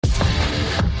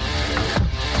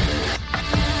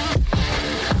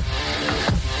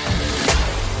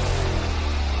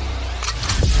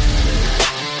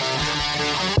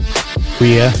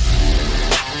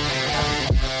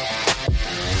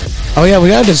Oh yeah, we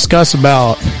gotta discuss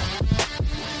about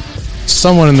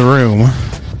someone in the room.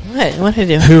 What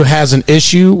did I do? Who has an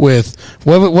issue with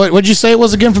what'd you say it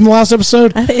was again from the last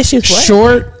episode? I have an issue with what?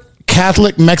 Short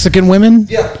Catholic Mexican women.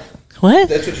 Yeah. What?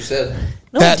 That's what you said.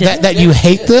 No, that you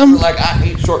hate them? Like, I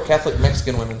hate short Catholic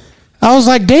Mexican women. I was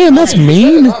like, damn, that's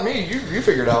mean. Not me. You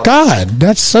figured it out. God,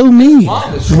 that's so mean.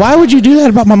 Why would you do that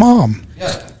about my mom?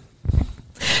 Yeah.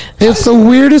 It's the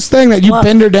weirdest thing that you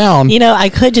pinned her down. You know, I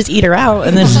could just eat her out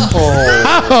and then.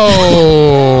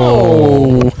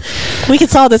 Oh. We can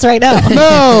solve this right now.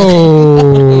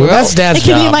 No. That's Dad's job.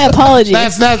 It can be my apology.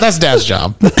 That's Dad's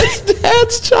job. That's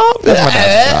Dad's job. That's my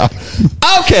Dad's job.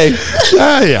 Okay.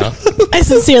 Yeah. I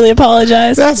sincerely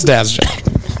apologize. That's Dad's job.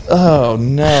 Oh,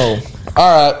 no.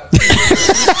 All right.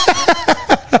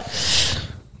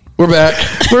 We're back.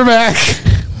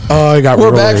 Oh, I got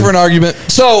We're back for an argument.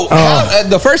 So,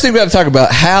 the first thing we got to talk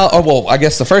about, I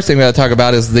guess the first thing we got to talk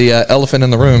about is the elephant in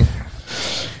the room.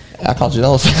 I called you an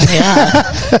elephant. Yeah.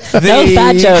 No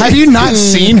fat joke. Have you not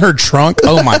seen her trunk?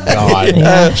 Oh, my God.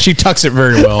 Yeah. She tucks it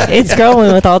very well. It's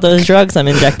growing with all those drugs I'm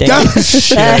injecting. Oh,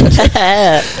 shit.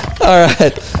 All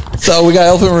right. So, we got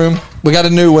elephant room. We got a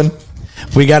new one.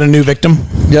 We got a new victim.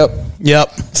 Yep.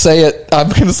 Say it. I'm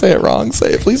going to say it wrong.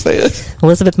 Say it. Please say it.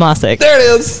 Elizabeth Mocek. There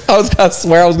it is. I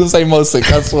swear I was going to say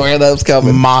Mocek. I swear that was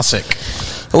coming.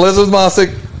 Mocek. Elizabeth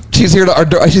Mocek. She's here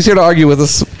to argue with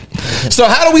us. So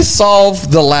how do we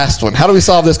solve the last one? How do we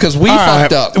solve this? Because we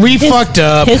fucked up. Fucked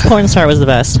up. His porn star was the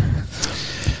best.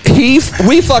 We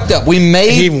fucked up.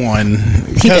 He won.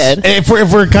 He did. If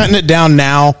we're cutting it down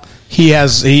now, I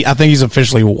think he's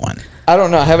officially won. I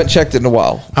don't know. I haven't checked it in a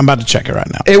while. I'm about to check it right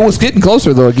now. It was getting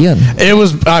closer though. Again, it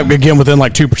was again within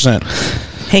like 2%.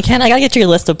 Hey Ken, I gotta get your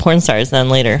list of porn stars then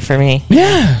later for me.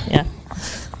 Yeah.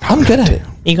 I'm good at it.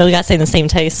 You guys got the same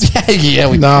taste. Yeah,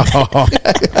 we know.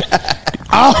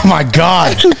 Oh my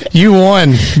God, you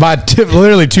won by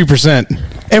literally 2%.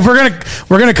 If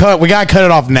we're gonna cut, we gotta cut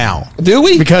it off now. Do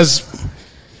we? Because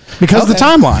of the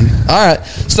timeline. All right.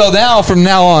 So from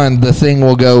now on, the thing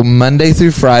will go Monday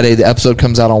through Friday. The episode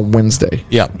comes out on Wednesday.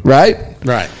 Yep. Right.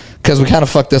 Because we kind of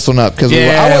fucked this one up. Because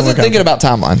I wasn't thinking about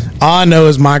timeline. All I know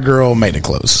is my girl made it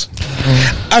close.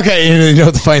 Okay, you know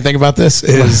what the funny thing about this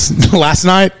is? Last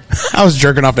night I was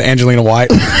jerking off to Angelina White,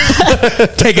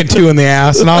 taking 2 in the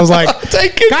ass, and I was like,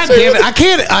 "God damn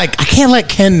it! I can't let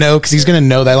Ken know because he's gonna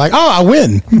know that. Like, oh, I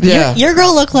win." Yeah, your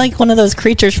girl looked like one of those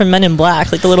creatures from Men in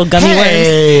Black, like the little gummy worms.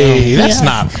 Hey, that's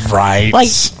not right. Like,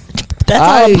 that's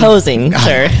all opposing,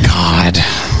 sir. God.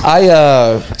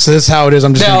 So this is how it is.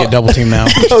 I'm just gonna get double teamed now.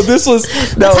 No, that's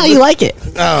how you like it.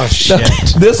 Oh shit! No,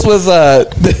 this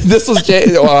was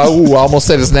Jay. I almost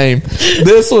said his name.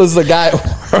 This was the guy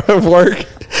at work.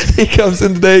 He comes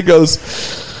in today. He goes,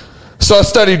 "So I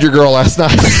studied your girl last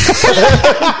night."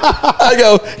 I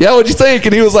go, "Yeah, what'd you think?"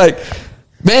 And he was like,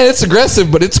 "Man, it's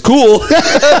aggressive, but it's cool."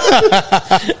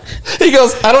 He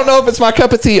goes, "I don't know if it's my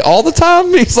cup of tea all the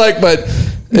time." He's like, "But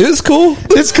it is cool.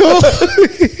 It's cool."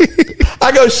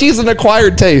 I go, she's an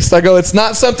acquired taste. I go, it's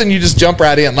not something you just jump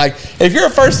right in. Like, if you're a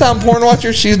first-time porn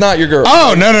watcher, she's not your girl.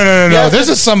 Oh, no. Yeah, this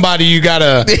is somebody you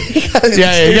gotta...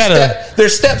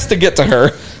 There's steps to get to her.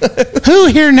 Who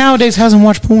here nowadays hasn't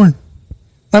watched porn?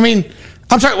 I mean...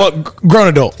 I'm talking grown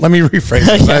adult. Let me rephrase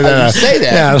it. You say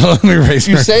that. Yeah, let me rephrase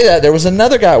it. You say that. There was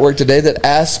another guy at work today that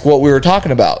asked what we were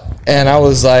talking about. And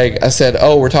I said,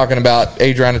 we're talking about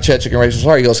Adriana Chechik and Rachel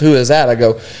Star. He goes, who is that? I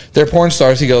go, they're porn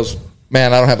stars. He goes,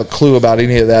 man, I don't have a clue about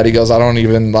any of that. He goes, I don't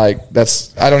even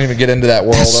get into that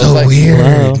world. That's so weird.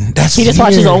 Wow. He just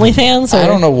watches OnlyFans? Or? I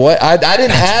don't know what. I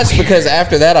didn't ask because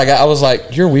after that I was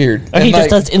like, you're weird. Or he just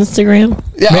does Instagram?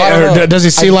 Yeah. Does he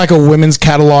see like a women's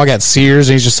catalog at Sears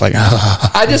and he's just like,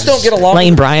 I just don't get along.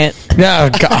 Lane Bryant. No,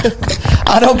 God.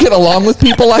 I don't get along with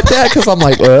people like that because I'm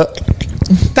like,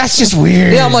 that's just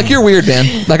weird. Yeah, I'm like, you're weird,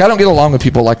 man. Like, I don't get along with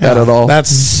people like that at all.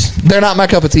 They're not my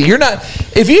cup of tea. You're not.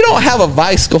 If you don't have a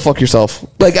vice, go fuck yourself.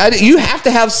 Like, you have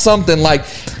to have something. Like,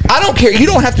 I don't care. You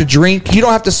don't have to drink. You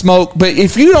don't have to smoke. But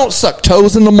if you don't suck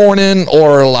toes in the morning,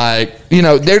 or like,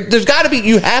 there's got to be.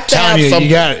 You have to have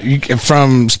something.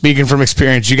 From speaking from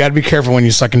experience, you got to be careful when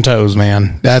you're sucking toes,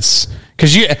 man. That's.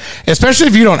 Because especially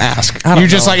if you don't ask, you're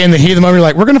just like in the heat of the moment. You're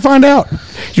like, we're gonna find out.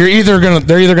 They're either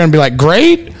gonna be like,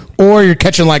 great, or you're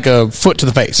catching like a foot to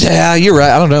the face. Yeah, you're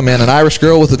right. I don't know, man. An Irish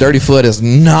girl with a dirty foot is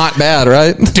not bad,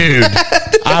 right? Dude,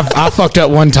 I fucked up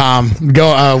one time.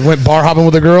 Went bar hopping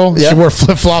with a girl. Yep. She wore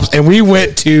flip flops, and we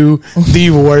went to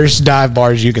the worst dive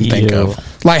bars you can think of.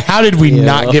 Like, how did we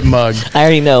not get mugged? I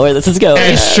already know where this is going.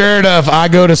 And sure enough, I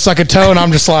go to suck a toe, and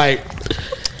I'm just like.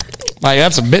 Like,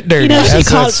 that's a bit dirty. You know, she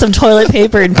caught some toilet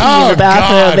paper and peed in the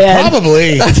bathroom, man.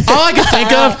 Probably. all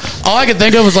I could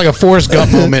think of was like a Forrest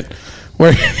Gump moment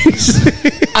where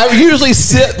I usually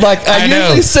sit like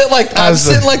I'm sitting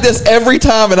like this every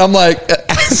time, and I'm like,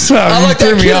 I like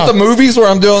that kid at the movies where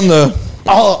I'm doing the.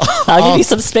 I'll give you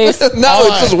some space. It's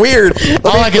just weird.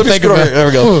 I can think of it. There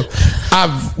we go.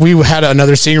 We had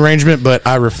another seating arrangement, but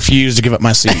I refused to give up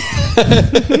my seat.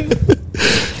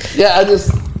 Yeah,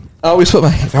 I always put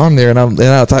my arm there, and I'm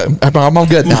all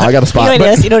good now. I got a spot. You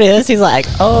know what it is? He's like,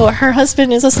 oh, her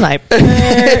husband is a sniper.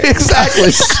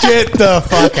 Exactly. Get the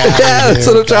fuck out. Yeah, that's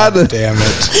what I'm trying to. Damn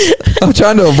it. I'm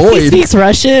trying to avoid. He speaks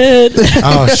Russian.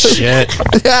 Oh shit.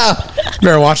 Yeah.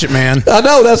 Better watch it, man. I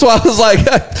know. That's why I was like,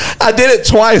 I did it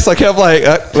twice. I kept like,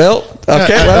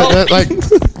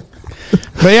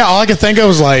 But yeah, all I could think of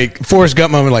was like Forrest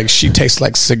Gump moment, like she tastes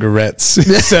like cigarettes.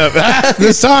 So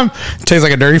this time tastes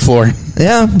like a dirty floor.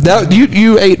 Yeah,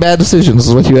 you ate bad decisions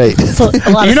is what you ate.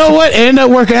 You know what? It ended up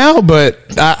working out, but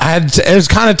I had to, it was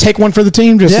kind of take one for the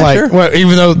team, just well,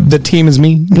 even though the team is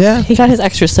me. Yeah, he got his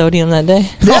extra sodium that day.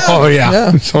 Yeah. Oh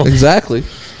yeah, so, exactly.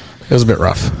 It was a bit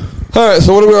rough. All right,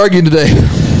 so what are we arguing today?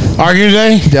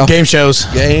 Yeah. Game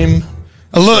shows.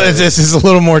 This is a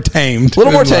little more tamed. A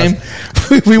little more tame.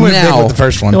 We went big with the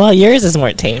first one. Well, yours is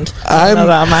more tamed. I don't know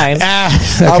about mine.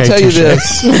 I'll tell you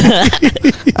this.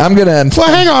 I'm going to... Well,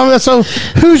 hang on. So,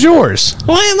 who's yours?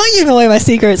 Why am I giving away my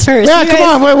secrets first? Yeah, come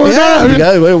on.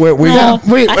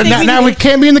 Now, we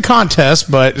can't be in the contest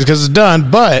but because it's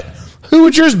done, but who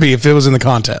would yours be if it was in the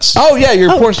contest? Oh, yeah,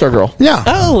 you're a porn star girl. Yeah.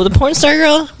 Oh, the porn star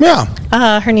girl?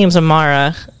 Yeah. Her name's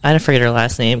Amara. I forget her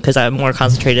last name because I'm more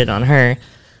concentrated on her.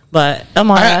 But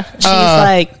Amara, she's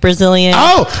like Brazilian.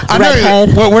 Oh, I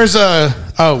redhead. know. Where's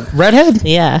redhead?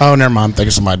 Yeah. Oh, never mind. I'm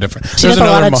thinking somebody different. She does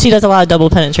a lot of double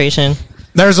penetration.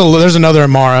 There's another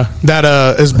Amara that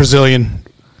is Brazilian.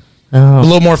 Oh. A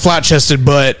little more flat chested,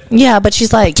 but but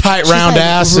she's like tight round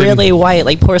ass, really white,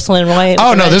 like porcelain white.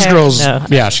 Oh no, this girl's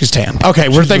she's tan. Okay,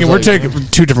 we're taking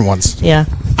two different ones. Yeah.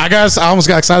 I almost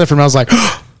got excited for me. I was like,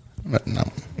 no.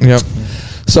 Yep.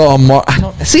 So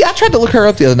I tried to look her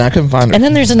up the other night. I couldn't find her. And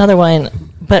then there's another one,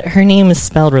 but her name is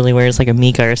spelled really weird. It's like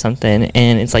Amika or something,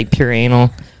 and it's like pure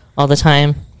anal all the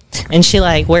time. And she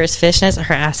like wears fishnets.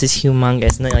 Her ass is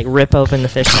humongous, and they like rip open the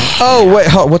fishnets. Oh wait,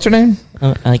 what's her name?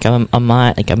 Like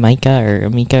Amika or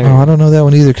Amika. Oh, I don't know that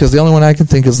one either because the only one I can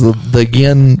think is the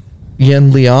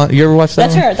Yen Leon. You ever watch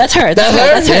that? That's her.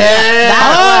 Yeah.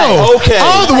 Okay.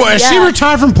 Oh, she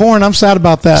retired from porn. I'm sad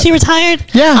about that. She retired?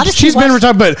 Yeah, she's been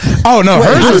retired, but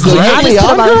hers is great.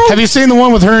 Have you seen the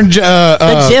one with her and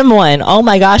the gym one? Oh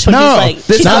my gosh!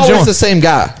 This is always the same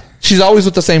guy. She's always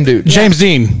with the same dude. James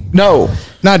Dean. No.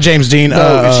 Not James Dean.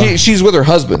 No, she's with her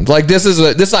husband. Like this is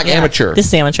like amateur. This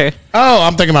is amateur. Oh,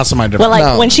 I'm thinking about somebody different.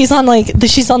 Well, when she's on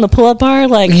the pull-up bar,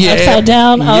 upside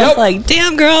down. I was like,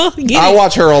 damn girl. I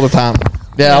watch her all the time.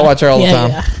 Yeah, I watch her all the time.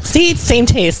 Yeah. See, same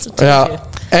taste. Yeah,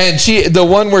 and the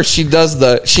one where she does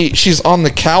she's on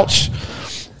the couch.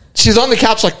 She's on the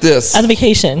couch like this. On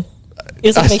vacation. It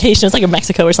was like a vacation. It was like in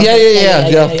Mexico or something. Yeah.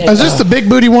 Is this the big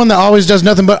booty one that always does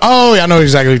nothing but... Oh, yeah, I know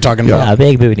exactly what you're talking about. Yeah,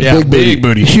 big booty. Yeah, big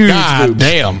booty. Huge boobs.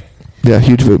 Damn. Yeah,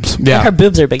 huge boobs. Yeah. Her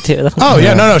boobs are big, too. Oh,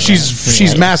 yeah. No.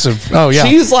 She's massive. Oh, yeah.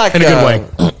 She's like... In a good way.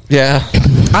 Yeah.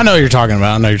 I know what you're talking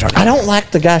about. I don't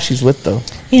like the guy she's with, though.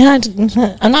 Yeah,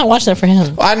 I'm not watching it for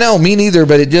him. I know, me neither,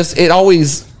 but it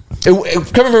always... coming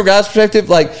from a guy's perspective,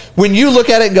 like when you look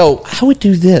at it and go, I would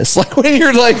do this. Like when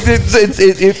you're like, it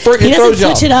he doesn't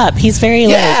switch it up. He's very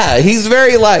he's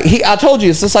very I told you,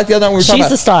 it's just like the other one we were talking about.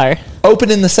 She's the star.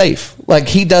 Opening the safe, like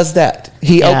he does that.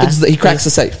 He cracks the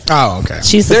safe. Oh, okay.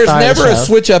 There's never a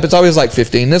switch up. It's always like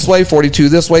 15 this way, 42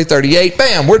 this way, 38.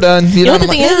 Bam, we're done. You know what the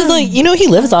thing is he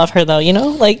lives off her though.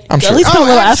 I'm sure. At least put a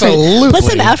little effort. Put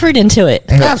some effort into it.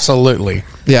 Absolutely.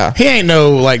 Yeah, he ain't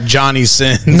no like Johnny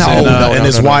Sins and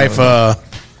his wife,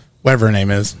 whatever her name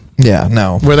is. Yeah,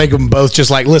 no. Where they can both just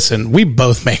like, listen, we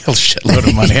both make a shitload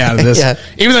of money out of this.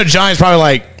 Even though Johnny's probably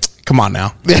like, come on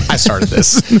now, I started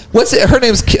this. What's it? Her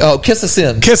name's Kissa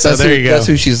Sin. Kissa, there you go. That's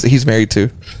who he's married to.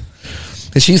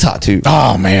 And she's hot too.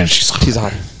 Oh man, she's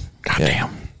hot. God damn.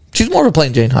 She's more of a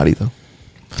plain Jane hottie though.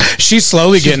 She's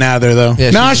slowly getting out of there though.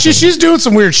 Yeah, she's doing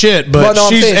some weird shit, but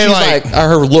she's like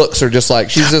her looks are just like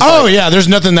she's just. Oh yeah, there's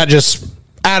nothing that just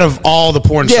out of all the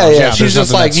porn stars. Yeah, she's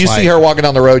just like you see her walking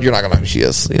down the road, you're not gonna know who she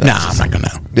is. Nah, I'm not gonna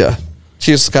know. Yeah,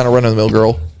 she's kind of run of the mill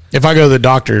girl. If I go to the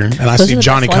doctor and I see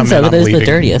Johnny coming in, I'm leaving. The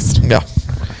dirtiest. Yeah.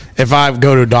 if I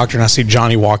go to a doctor and I see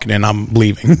Johnny walking in, I'm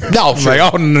leaving. No, sure.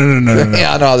 Like, oh no.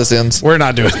 Yeah, I know how this ends. We're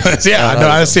not doing this. Yeah,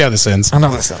 I see how this ends. I know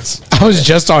how this ends. I was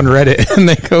just on Reddit and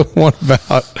they go one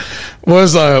about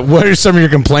what are some of your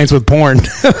complaints with porn?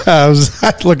 I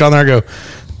looked on there and go,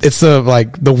 it's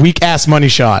the weak ass money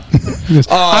shot.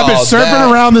 I've been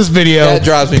surfing around this video, that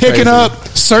drives me picking crazy. up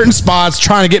certain spots,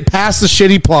 trying to get past the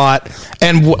shitty plot.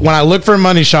 And when I look for a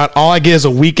money shot, all I get is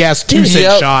a weak ass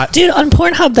 2-cent shot. Dude, on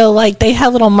Pornhub though, like they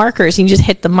have little markers. You can just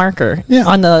hit the marker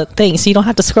on the thing, so you don't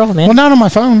have to scroll, man. Well, not on my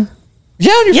phone.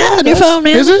 Yeah, on your phone,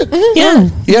 man. Is it? Mm-hmm. Yeah.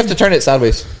 You have to turn it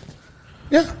sideways.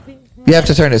 Yeah. You have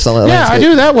to turn it something. Yeah, I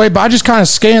do that way, but I just kind of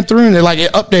scan through and it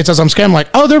updates as I'm scanning. Like,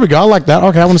 oh, there we go. I like that.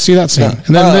 Okay, I want to see that scene.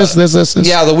 And then this.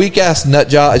 Yeah, the weak ass nut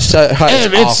job. It's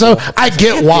so I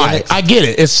get why. I get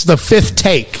it. It's the fifth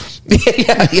take.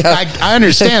 Yeah. I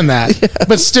understand that,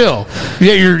 but still,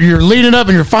 you're leading up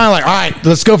and you're finally like, all right,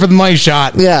 let's go for the money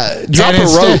shot. Yeah, drop a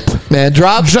rope, man.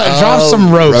 Drop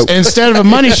some ropes. And instead of a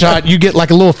money shot, you get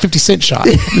like a little 50-cent shot.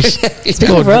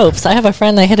 Speaking of ropes, I have a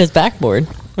friend that hit his backboard.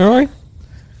 Remember?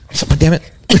 Damn it!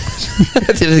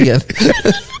 I did it again.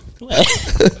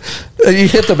 You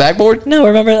hit the backboard? No,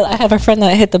 remember I have a friend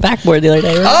that hit the backboard the other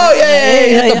day. Remember? Oh yeah,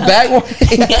 hit the backboard.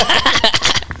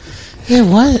 Yeah,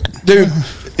 what, dude?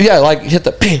 Yeah, like hit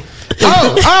the ping.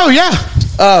 Oh yeah.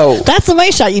 Oh, that's the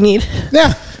money shot you need.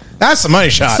 Yeah, that's the money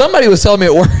shot. Somebody was telling me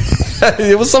at work.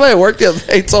 It was somebody at work the other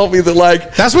day told me that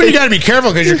like that's when you got to be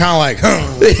careful because you're kind of like, huh.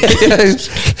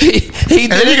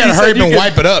 And then you got to hurry up and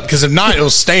wipe it up because if not,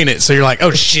 it'll stain it. So you're like, oh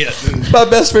shit. My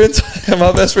best friend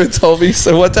told me.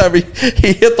 So one time he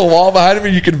hit the wall behind him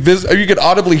and you could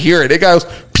audibly hear it. It goes.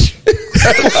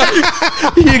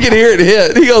 You can hear it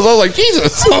hit. He goes, I was like,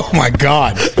 Jesus. Oh my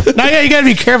God. Now you got to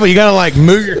be careful. You got to like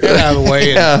move your head out of the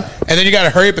way. And then you got to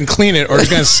hurry up and clean it or it's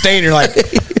going to stain. You're like,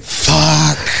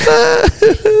 fuck.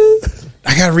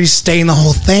 I got to restain the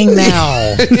whole thing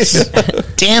now.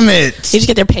 Damn it. You just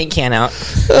get their paint can out.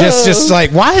 Just like,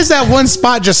 why is that one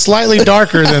spot just slightly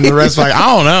darker than the rest? Like,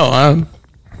 I don't know.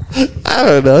 I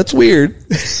don't know. It's weird.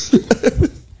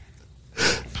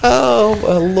 Oh,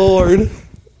 my Lord.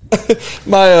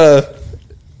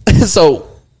 So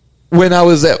when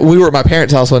we were at my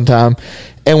parents' house one time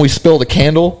and we spilled a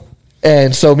candle,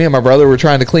 and so me and my brother were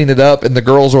trying to clean it up, and the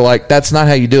girls were like, that's not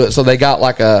how you do it. So they got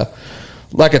like a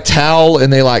towel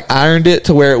and they like ironed it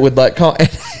to where it would like come.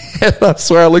 And I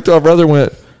swear I looked at my brother and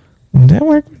went, that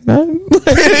work? No.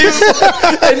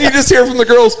 And you just hear from the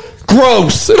girls,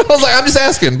 gross. And I was like, I'm just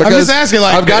asking because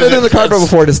like, I've got it in the carpet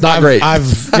before and it's not great.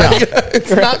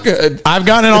 It's not good. I've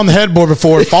gotten it on the headboard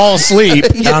before, fall asleep,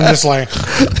 and I'm just like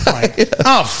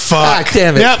oh fuck,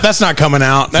 damn it. Yep, that's not coming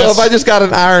out. So if I just got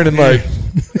an iron and like,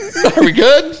 are we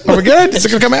good? Are we good? Is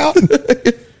it gonna come out?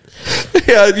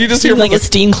 Yeah, you just hear like a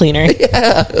steam cleaner.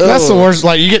 Yeah, that's the worst.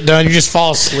 Like you get done, you just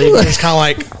fall asleep. It's kind of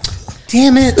like,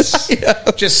 damn it.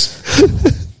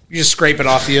 You just scrape it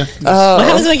off you. What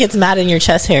happens when it gets mad in your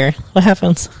chest hair? What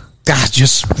happens? God,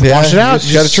 just wash it out.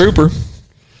 You got a trooper.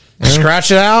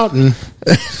 Scratch it out and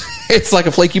it's like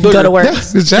a flaky booger. Go to work.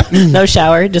 Yeah, no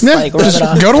shower. Just like rub it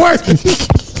off. Go to work.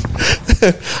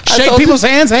 Shake people's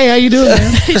hands. Hey, how you doing,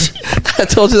 man? I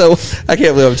told you that. I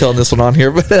can't believe I'm telling this one on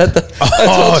here, but come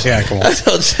on. I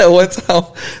told you that one time,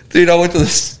 dude. I went to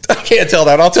this. I can't tell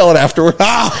that. I'll tell it afterwards.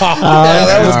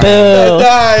 That was boo.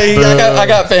 I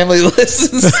got family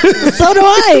listens. So do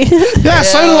I. Yeah,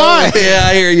 so do I. Yeah,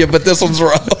 I hear you, but this one's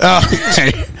rough.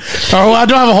 Well, I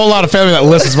don't have a whole lot of family that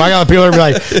listens, but I got people that be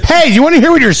like, "Hey, you want to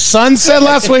hear what your son said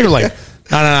last week?" We're like,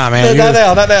 No, man.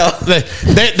 Not now.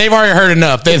 They've already heard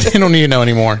enough. They don't need to know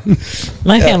anymore.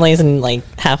 My family is in like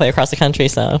halfway across the country,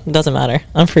 so it doesn't matter.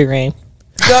 I'm free reign.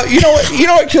 No, you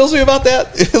know what kills me about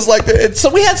that? It's like, so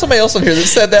we had somebody else on here that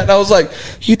said that, and I was like,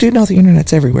 you do know the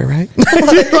internet's everywhere, right?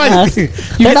 They're not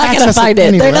going to find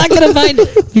it. They're not going to find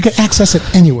it. You can access it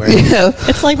anywhere. Yeah.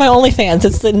 It's like my OnlyFans.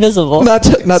 It's invisible. Not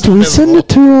till we send it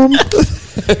to them.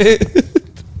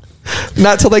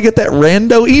 Not till they get that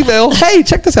rando email. Hey,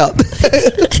 check this out. I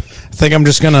think I'm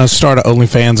just going to start an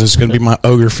OnlyFans. It's going to be my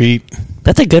ogre feet.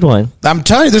 That's a good one. I'm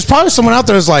telling you, there's probably someone out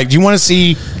there who's like, do you want to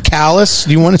see callus?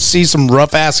 Do you want to see some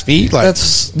rough ass feet? Like,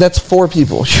 that's 4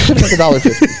 people. You should make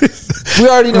 $1.50. We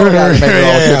already know how to make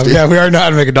 $1.50. Yeah, we already know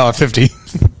how to make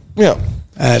 $1.50.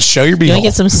 Yeah. Show your beehole. You want to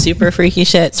get some super freaky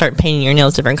shit? Start painting your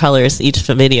nails different colors each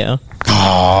video.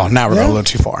 Oh, now we're going a little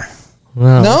too far.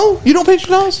 Wow. No? You don't paint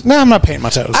your nails? No, I'm not painting my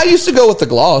toes. I used to go with the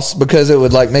gloss because it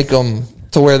would like make them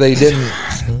to where they didn't.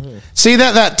 See,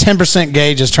 that 10%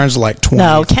 gauge just turns to like 20.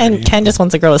 No, Ken just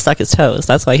wants a girl to suck his toes.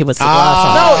 That's why he puts the gloss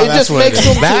on. No, it just makes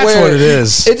them to where... That's what it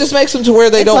is. It just makes them to where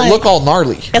they don't look all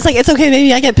gnarly. It's like, it's okay,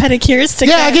 baby. I get pedicures.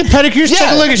 I get pedicures.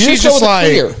 Take a look at she's just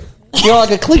like... You know,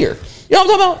 like a clear. You know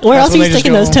what I'm talking about? Where else are you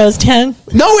sticking those toes, Ken?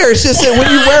 Nowhere. It's just that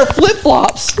when you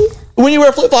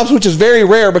wear flip-flops, which is very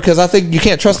rare because I think you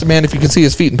can't trust a man if you can see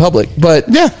his feet in public. But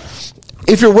yeah,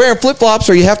 if you're wearing flip-flops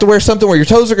or you have to wear something where your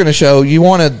toes are going to show, you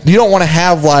don't want to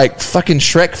have like fucking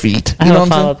Shrek feet. I have a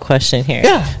follow-up question here.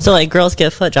 Yeah. So like girls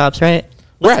get foot jobs, right?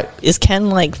 Right. Is Ken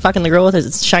like fucking the girl with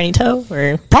his shiny toe,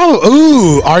 or probably?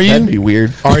 Ooh, are you? That'd be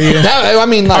weird. Are you? I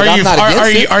mean, like, I'm not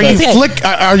against it.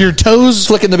 Are your toes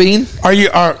flicking the bean?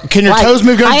 Can your toes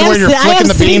move going to where you're flicking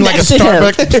the bean like a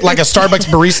Starbucks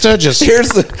barista? Just here's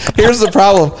the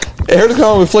problem. Here's the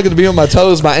problem with flicking the bean with my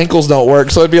toes. My ankles don't work,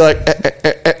 so it'd be like.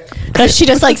 She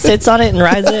just like sits on it and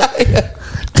rides it.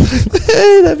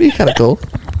 That'd be kind of cool.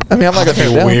 I mean, I'm not gonna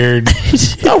be weird.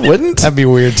 I wouldn't. That'd be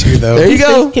weird too, though. There you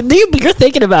go. You're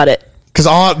thinking about it. Because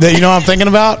what I'm thinking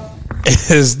about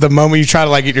is the moment you try to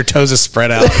like get your toes to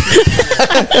spread out.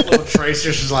 Little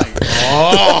Tracer's just like,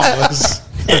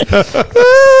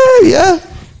 yeah.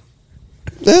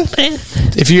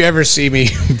 If you ever see me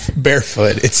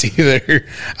barefoot, it's either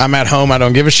I'm at home, I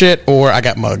don't give a shit, or I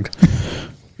got mugged.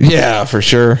 Yeah, for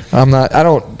sure. I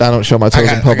don't show my toes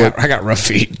in public. I got rough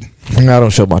feet. I don't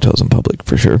show my toes in public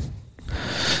for sure.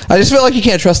 I just feel like you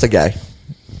can't trust a guy.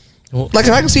 Like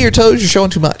if I can see your toes, you're showing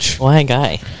too much. Why a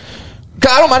guy?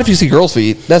 I don't mind if you see girls'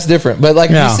 feet. That's different. But like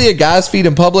if you see a guy's feet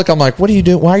in public, I'm like, what are you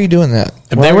doing? Why are you doing that?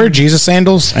 If they wear Jesus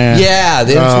sandals? Yeah,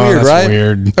 it's weird, right?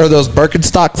 Weird. Or those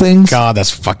Birkenstock things? God,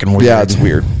 that's fucking weird. Yeah, it's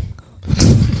weird.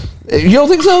 You don't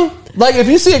think so? Like if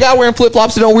you see a guy wearing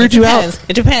flip-flops, it don't weird you out?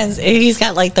 It depends. If he's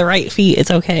got like the right feet,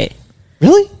 it's okay.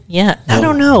 Really? Yeah. No. I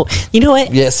don't know. You know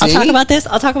what? Yeah, I'll talk about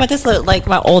this like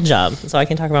my old job. So I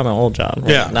can talk about my old job.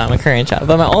 Yeah. Not my current job.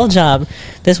 But my old job,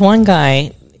 this one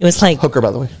guy, it was like hooker,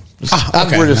 by the way.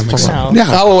 Okay. We're just talking about. No.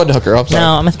 I wasn't a hooker. I'm sorry.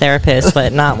 No, I'm a therapist,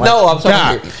 but not like No, I'm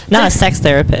sorry. not a sex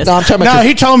therapist. No, I'm talking about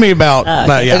he told me about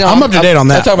I'm up to date on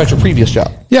that. I'm talking about your previous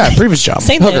job. Yeah, previous job.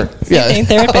 Same hooker. Same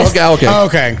thing, therapist.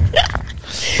 Okay.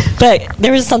 But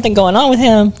there was something going on with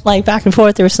him, like back and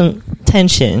forth. There was some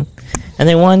tension, and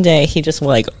then one day he just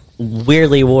like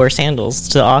weirdly wore sandals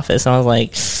to the office, and I was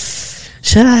like,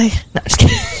 "Should I?" No, just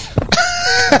kidding.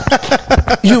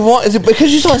 Is it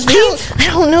because you saw his feet? I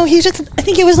don't know. I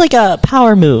think it was like a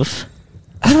power move.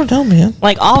 I don't know, man.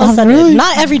 Like all of a sudden, really?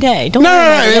 Not every day. No.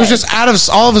 It was just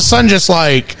all of a sudden, just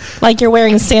like you're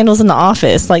wearing sandals in the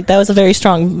office. Like that was a very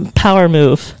strong power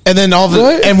move. And then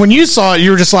and when you saw it, you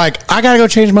were just like, I gotta go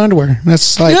change my underwear.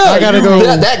 That's like I gotta go.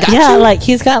 That got you? Like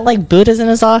he's got like Buddhas in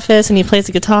his office, and he plays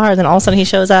the guitar. And then all of a sudden, he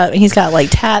shows up, and he's got like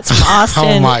tats from Austin.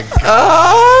 Oh my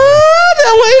god!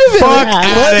 Now wait a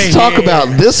minute. Let's talk about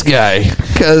this guy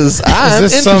because I'm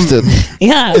interested.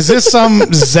 Is this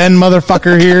some Zen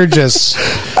motherfucker here? Just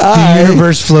the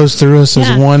universe flows through us as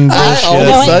one bullshit. All of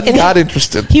a sudden got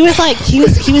interested. He was like, he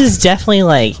was definitely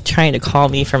like trying to call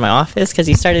me from my office because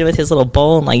he started with his little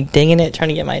bowl and like dinging it, trying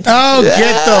to get my attention. Oh,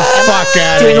 get the fuck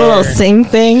out of here! Doing a little sing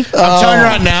thing. I'm telling you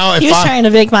right now, he was trying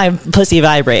to make my pussy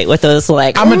vibrate with those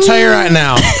like. I'm gonna tell you right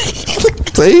now.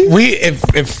 See?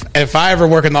 If I ever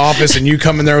work in the office and you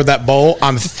come in there with that bowl,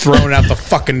 I'm throwing out the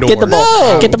fucking door. Get the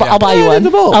bowl. Get the bowl. I'll buy you one.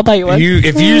 I'll buy you one.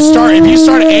 If you start an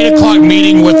 8:00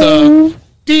 meeting with a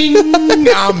ding,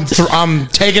 I'm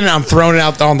taking it. I'm throwing it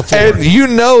out on the floor. And you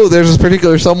know, there's a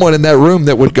particular someone in that room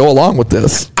that would go along with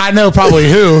this. I know probably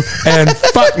who, and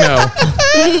fuck no.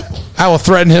 I will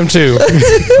threaten him too.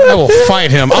 I will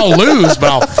fight him. I'll lose, but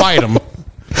I'll fight him.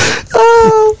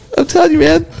 Oh, I'm telling you,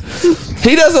 man.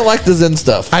 He doesn't like the Zen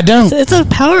stuff. I don't. It's a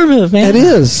power move, man. It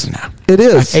is. No. It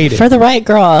is. I hate it. For the right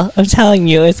girl, I'm telling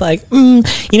you, it's like,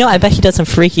 I bet he does some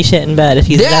freaky shit in bed if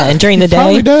he's Zen during the day.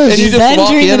 Probably does. And you just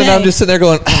walk in and I'm just sitting there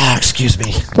going, excuse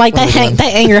me. Like that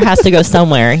anger has to go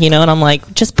somewhere, and I'm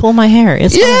like, just pull my hair.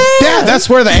 It's fine. Yeah, that's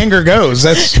where the anger goes.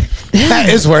 That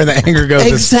is where the anger goes.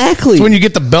 Exactly. It's when you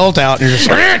get the belt out and you're just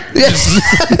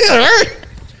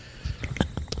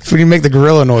when you make the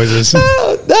gorilla noises.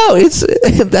 No,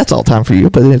 that's all time for you,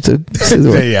 but it's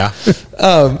yeah.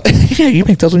 You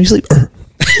make those when you sleep.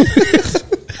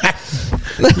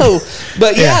 No,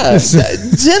 but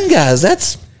Zen guys,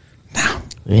 that's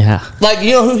like,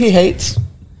 you know who he hates?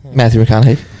 Matthew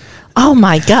McConaughey. Oh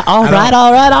my god! All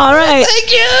right.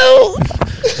 Thank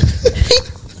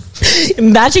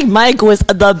you. Magic Mike was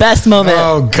the best moment.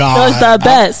 Oh god, it was the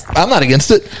best. I'm not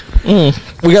against it.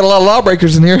 We got a lot of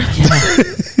lawbreakers in here.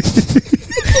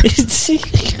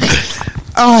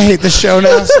 Oh, I hate the show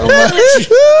now so much.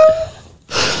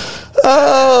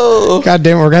 Oh, god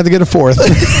damn it, we're gonna have to get a fourth.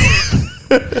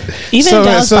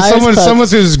 Someone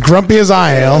who's grumpy as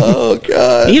I am. Oh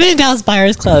god. Even in Dallas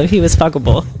Buyers Club, he was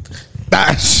fuckable.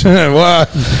 Well,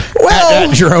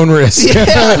 at your own risk.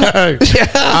 Yeah.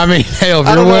 I mean, hell, if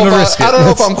you're willing to risk it. I don't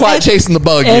know if I'm quite chasing the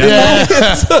bug yet.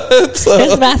 It's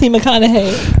Matthew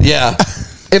McConaughey. Yeah.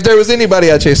 If there was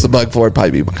anybody I'd chase the bug for, it'd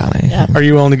probably be McConaughey. Yeah. Are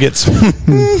you willing to get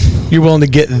you're willing to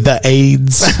get the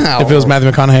AIDS if it was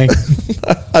Matthew McConaughey?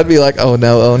 I'd be like, oh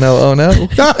no.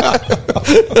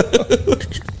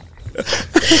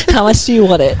 How much do you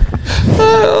want it?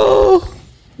 Oh.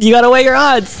 You gotta weigh your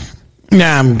odds.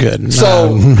 Nah, I'm good.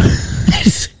 So,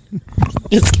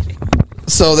 Just kidding.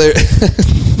 so there.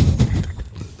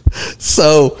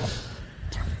 So,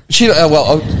 she.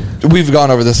 We've gone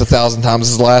over this 1,000 times.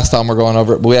 This is the last time we're going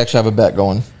over it, but we actually have a bet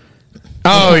going.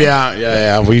 Oh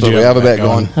yeah. We do. We have a bet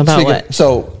going. About what?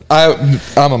 So I'm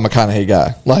a McConaughey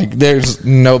guy. Like, there's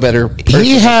no better person.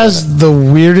 He has the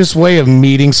weirdest way of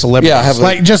meeting celebrities. Yeah, I have.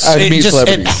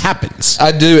 It happens.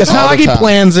 I do. It's not like he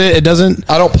plans it. It doesn't.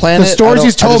 I don't plan it. The stories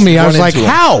he's told me, I was like,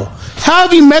 how? How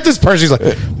have you met this person? He's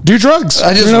like, do drugs.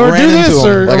 I just ran into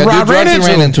him. Like, I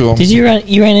ran into him. Did you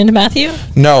ran into Matthew?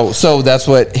 No. So that's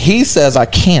what he says. I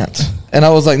can't. And I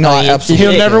was like, no, I absolutely.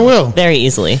 He'll never will. Very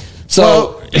easily.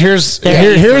 So here's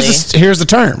the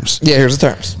terms. Yeah, here's the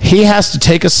terms. He has to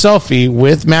take a selfie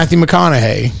with Matthew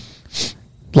McConaughey.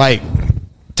 Like,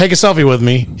 take a selfie with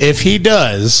me. If he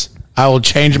does, I will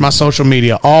change my social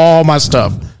media, all my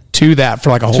stuff, to that for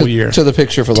like a whole year. To the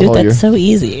picture for the Dude, whole year. That's so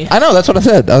easy. I know, that's what I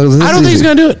said. I don't think he's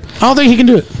going to do it. I don't think he can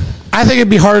do it. I think it'd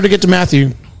be harder to get to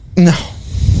Matthew. No.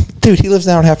 Dude, he lives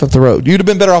an hour and a half up the road. You'd have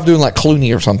been better off doing like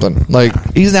Clooney or something. Like,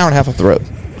 he's an hour and a half up the road.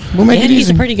 We'll make it easy. He's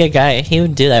a pretty good guy. He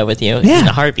would do that with you in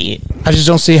a heartbeat. I just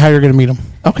don't see how you're going to meet him.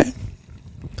 Okay.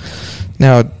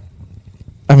 Now,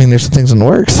 I mean, there's some things in the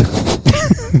works.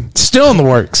 Still in the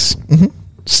works. Mm-hmm.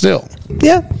 Still.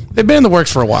 Yeah. They've been in the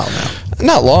works for a while now.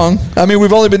 Not long. I mean,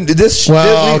 we've only been this.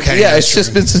 Well, okay. Yeah, it's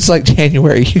just been since like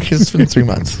January. It's been 3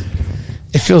 months.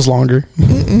 It feels longer.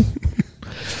 Mm-mm.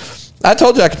 I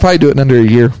told you I could probably do it in under a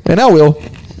year, and I will.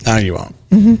 No, you won't.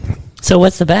 Mm-hmm. So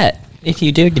what's the bet if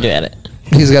you do at it?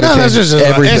 He's got to change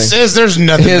everything. There's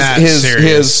nothing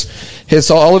serious.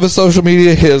 His all of his social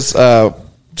media, his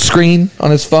screen on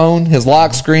his phone, his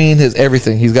lock screen, his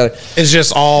everything. He's got. It's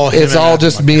just all. It's all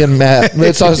just me and Matt.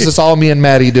 It's just all me and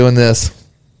Maddie doing this.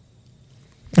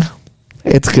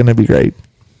 It's gonna be great.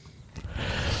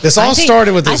 This all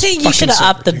started with this. I think you should have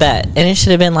upped the bet, and it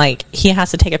should have been like he has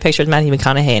to take a picture with Matthew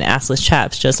McConaughey and assless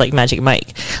chaps, just like Magic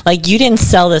Mike. Like, you didn't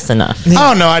sell this enough.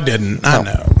 Oh no, I didn't. I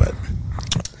know, but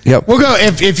yep, we'll go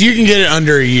if you can get it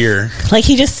under a year. Like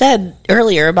he just said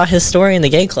earlier about his story in the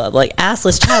gay club, like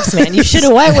assless chaps, man. You should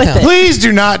have went with it. Please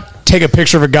do not take a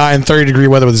picture of a guy in 30-degree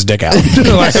weather with his dick out.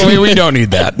 Like, we don't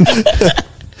need that.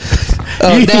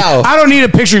 Now I don't need a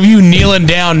picture of you kneeling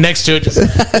down next to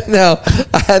it. No,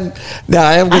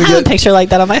 I am going to get a picture like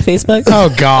that on my Facebook.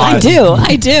 Oh God,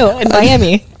 I do in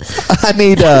Miami. I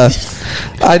need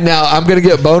I'm going to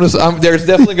get bonus. There's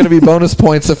definitely going to be bonus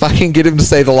points if I can get him to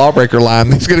say the lawbreaker line.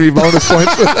 There's going to be bonus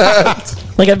points for that.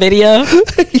 Like a video.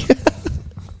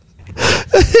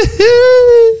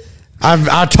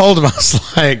 I told him, I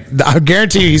was like, I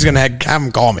guarantee you he's going to have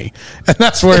him call me. And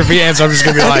that's where if he answers, I'm just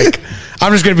going to be like,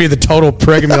 I'm just going to be the total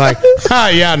prick and be like,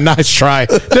 yeah, nice try.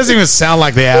 Doesn't even sound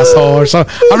like the asshole or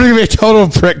something. I'm just going to be a total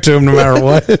prick to him no matter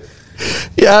what.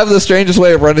 Yeah, I have the strangest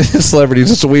way of running into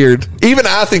celebrities. It's weird. Even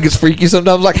I think it's freaky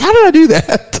sometimes. Like, how did I do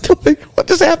that? Like, what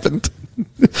just happened?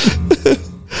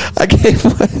 I gave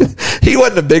one. He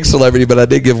wasn't a big celebrity, but I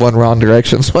did give one wrong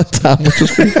directions one time, which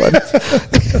was pretty funny.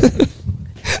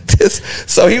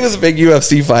 So he was a big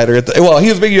UFC fighter. He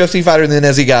was a big UFC fighter, and then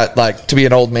as he got like to be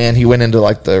an old man, he went into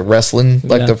like the wrestling,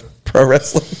 the pro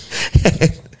wrestling.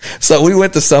 So we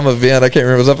went to some event. I can't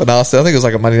remember. It was up in Austin. I think it was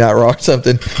like a Monday Night Raw or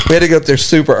something. We had to go up there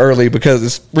super early because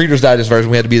it's Reader's Digest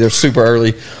version. We had to be there super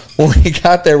early. When we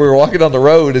got there, we were walking on the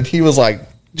road, and he was like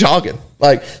jogging.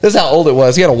 Like, this is how old it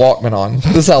was. He had a Walkman on.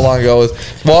 This is how long ago it was.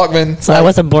 Walkman. So I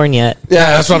wasn't born yet.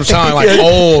 Yeah, that's what I'm saying. Like,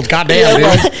 old. Goddamn, dude.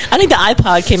 I think the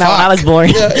iPod came out when I was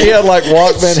born. Yeah, he had like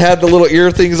Walkman, had the little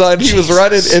ear things on. He was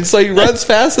running, and so he runs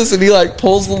fastest, and he like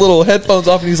pulls the little headphones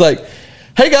off, and he's like,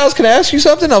 "Hey guys, can I ask you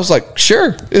something?" I was like,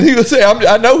 "Sure." And he was saying,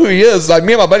 "I know who he is." Like,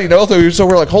 me and my buddy know who he is, so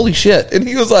we're like, "Holy shit!" And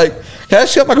he was like, "Can I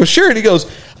ask you something?" I go, "Sure." And he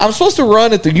goes, "I'm supposed to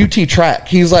run at the UT track."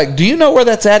 He's like, "Do you know where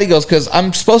that's at?" He goes, "Because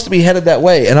I'm supposed to be headed that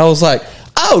way." And I was like,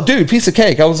 "Oh, dude, piece of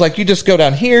cake." I was like, "You just go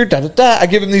down here, da da da." I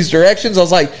give him these directions. I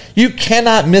was like, "You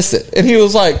cannot miss it." And he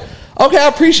was like, "Okay, I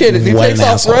appreciate it." And he takes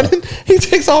off running. He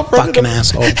takes off running. Fucking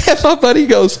asshole. And my buddy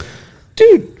goes,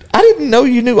 "Dude, I didn't know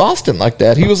you knew Austin like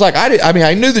that. He was like, I mean,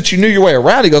 I knew that you knew your way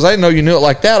around. He goes, I didn't know you knew it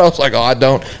like that. I was like, oh,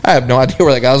 I have no idea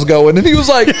where that guy was going. And he was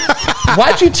like,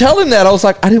 why'd you tell him that? I was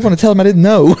like, I didn't want to tell him I didn't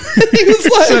know. He was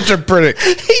like, such a prick.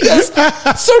 He goes,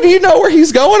 so do you know where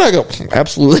he's going? I go,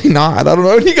 absolutely not. I don't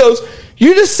know. And he goes,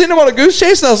 you just sent him on a goose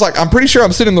chase? And I was like, I'm pretty sure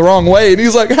I'm sitting the wrong way. And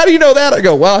he's like, how do you know that? I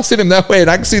go, well, I sent him that way and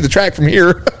I can see the track from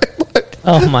here.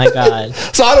 Oh my God.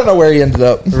 So I don't know where he ended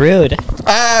up. Rude.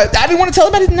 I didn't want to tell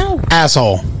him I didn't know.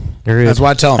 Asshole. Rude. That's why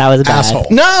I tell him. That was bad. Asshole.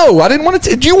 No, I didn't want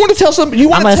to. Do you want to tell something?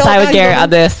 I'm going to side with Garrett on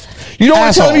this. You don't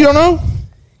want to tell him you don't know?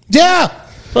 Yeah.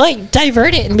 Well, like,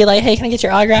 divert it and be like, hey, can I get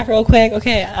your autograph real quick?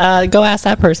 Okay, go ask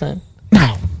that person.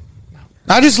 No.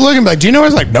 I just look and be like, do you know? I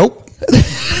was like, nope.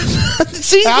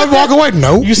 See, I would walk away.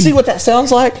 Nope. You see what that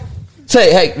sounds like?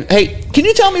 Say, hey, can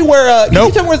you tell me where? Can nope.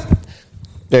 you tell me where?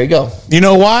 There you go. You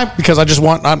know why? Because I just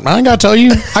want. I ain't got to tell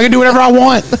you. I can do whatever I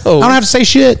want. No. I don't have to say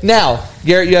shit. Now,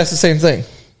 Garrett, you asked the same thing.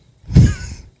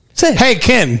 Say, hey,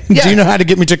 Ken, yeah. Do you know how to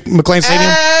get me to McLean Stadium?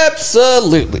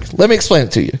 Absolutely. Let me explain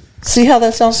it to you. See how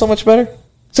that sounds so much better?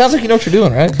 Sounds like you know what you're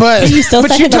doing, right? But you still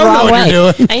but said you it the don't know wrong what way.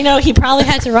 you're doing. And you know, he probably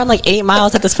had to run like 8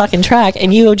 miles at this fucking track,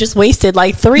 and you just wasted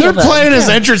like 3 They're of them. playing his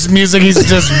entrance music. He's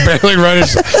just barely running.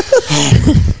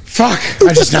 Fuck!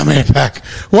 I just now made it back.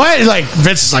 What? Like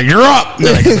Vince is like, you're up. And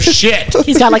they're like, oh, shit.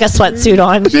 He's got like a sweatsuit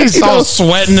on. He's all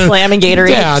sweating and slamming Gatorade.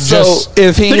 Yeah, So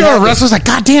if he they go to wrestlers like,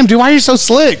 God damn, dude, why are you so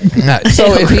slick?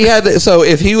 So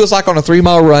if he was like on a 3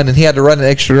 mile run and he had to run an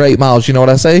extra 8 miles, you know what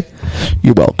I say?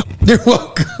 You're welcome. You're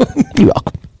welcome. You're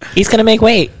welcome. He's gonna make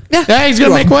weight. Yeah, he's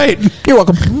gonna make weight. You're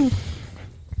welcome.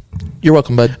 You're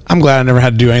welcome, bud. I'm glad I never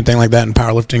had to do anything like that in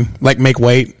powerlifting. Like make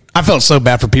weight. I felt so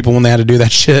bad for people when they had to do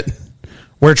that shit.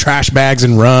 Wear trash bags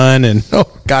and run and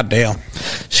goddamn.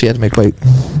 She had to make weight.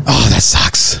 Oh, that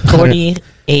sucks.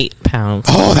 48 pounds.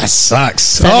 Oh, that sucks.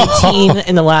 17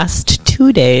 in the last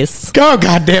 2 days. Oh,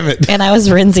 God damn it. And I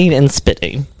was rinsing and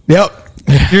spitting. Yep.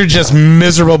 You're just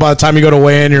miserable by the time you go to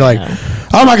weigh in. You're like,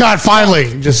 oh my God,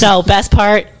 finally. No, best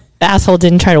part, asshole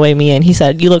didn't try to weigh me in. He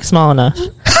said, you look small enough.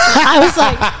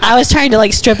 I was trying to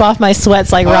like strip off my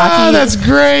sweats like Rocky. Oh, that's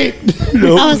great.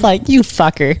 I was like, you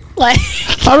fucker. Like,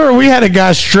 I remember we had a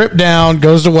guy strip down,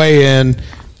 goes to weigh in,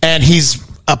 and he's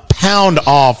a pound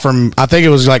off from, I think it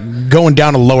was like going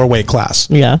down a lower weight class.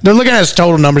 Yeah. They're looking at his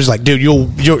total numbers like, dude,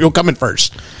 you'll come in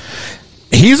first.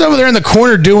 He's over there in the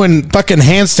corner doing fucking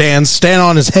handstands, standing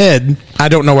on his head. I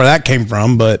don't know where that came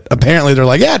from, but apparently they're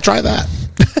like, yeah, try that.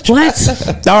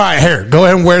 what? All right, here, go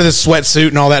ahead and wear this sweatsuit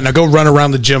and all that. Now go run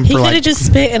around the gym He for could like, have just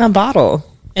spit in a bottle,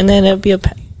 and then it'd be I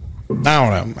don't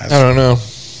know. I don't know.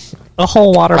 a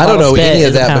whole water bottle. I don't know spit any of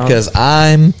is a that pound. because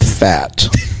I'm fat.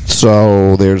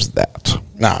 So there's that.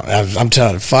 No, I'm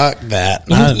telling you, fuck that.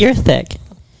 You're thick.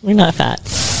 You're not fat.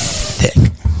 thick.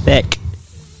 Thick.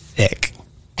 Thick.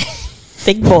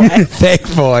 Thick boy. Thick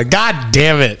boy. God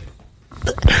damn it.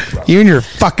 You and your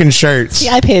fucking shirts. See,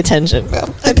 I pay attention.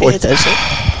 I pay attention.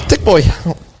 Thick boy.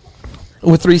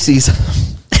 With 3 C's.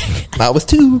 Not with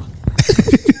 2.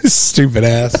 Stupid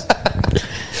ass.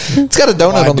 It's got a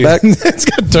donut on the back. It's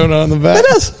got a donut on the back. It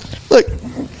does. Look.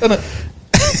 Donut.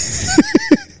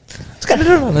 It's got a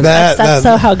donut on the back. That's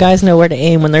so how guys know where to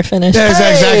aim when they're finished. That's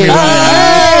exactly right.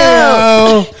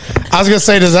 Oh. I was going to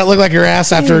say, does that look like your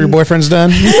ass after your boyfriend's done?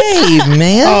 Hey,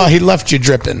 man. Oh, he left you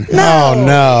dripping. No. Oh,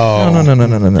 no.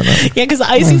 No. Yeah, because the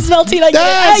icing's melting. I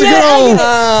That's a get girl. it.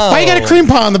 Why you got a cream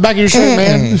pie on the back of your shirt,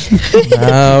 man?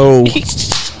 No.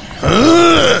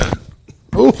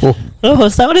 Ooh. Oh,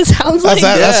 is that what it sounds like?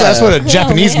 That's what a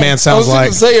Japanese man I sounds was going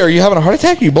like. to say, are you having a heart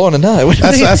attack? Or are you blowing a nut?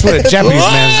 That's what a Japanese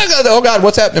man. Oh, God.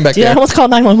 What's happening back Dude, I there? almost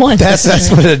called 911. That's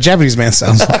what a Japanese man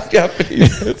sounds like.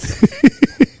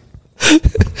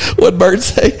 What'd Bird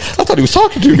say? I thought he was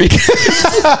talking to me.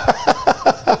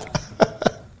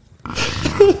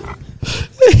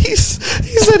 He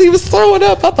said he was throwing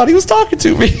up. I thought he was talking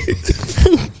to me.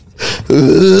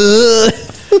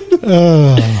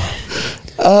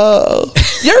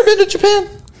 You ever been to Japan?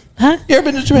 Huh? You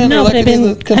ever been to Japan? No, or but I've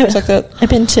been countries like that. I've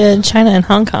been to China and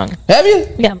Hong Kong. Have you?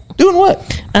 Yeah. Doing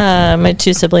what? My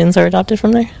 2 siblings are adopted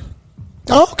from there.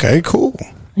 Oh, okay, cool.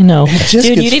 I know. just Dude,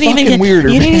 gets you didn't even fucking get weirder,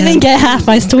 you didn't man. even get half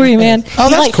my story, man. Oh,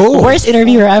 You're that's like, cool. Worst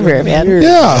interviewer ever, man.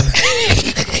 Yeah.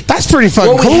 That's pretty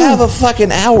fucking Well, cool. we have a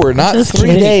fucking hour, not Just 3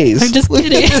 kidding. days. I'm just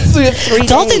kidding. We have 3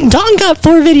 Dalton days. got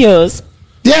 4 videos.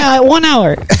 Yeah. 1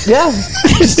 hour. Yeah.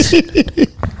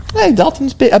 Hey,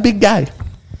 Dalton's a big guy.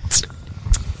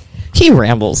 He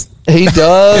rambles. He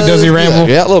does. Does he ramble?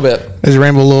 Yeah, a little bit. Does he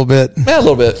ramble a little bit? Yeah, a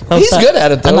little bit. Oh, He's sorry. good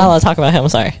at it, though. I'm not allowed to talk about him. I'm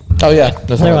sorry. Oh, yeah.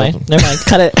 That's Never right. mind. Never mind.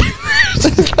 Cut it.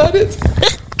 Cut it.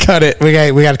 Cut it. We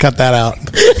got to cut that out.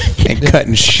 Ain't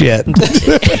cutting shit.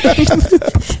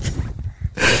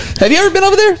 Have you ever been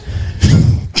over there?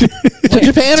 To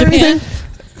Japan or anything?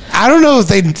 I don't know if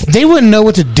they wouldn't know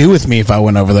what to do with me if I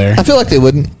went over there. I feel like they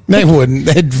wouldn't. They wouldn't.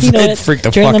 They'd freak the fuck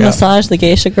out. During the massage, the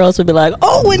geisha girls would be like,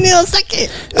 "Oh, we need a second."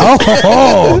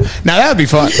 Oh, now that'd be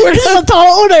fun. We're in a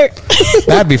tall order.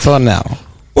 That'd be fun now.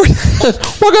 We're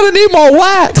gonna need more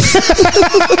wax.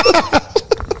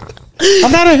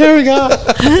 I'm not a hairy guy.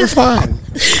 You're fine.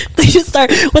 They just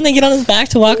start when they get on his back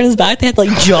to walk on his back. They have to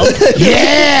like jump.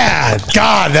 Yeah,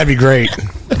 God, that'd be great.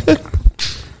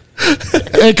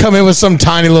 They come in with some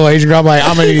tiny little Asian girl. I'm like,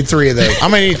 I'm gonna need 3 of those.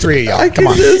 I'm gonna need 3 of y'all. Come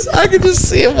on. I can just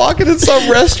see him walking in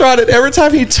some restaurant, and every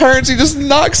time he turns, he just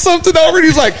knocks something over, and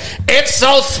he's like, "It's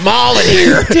so small in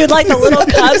here, Dude." Like the little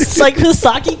cups, like the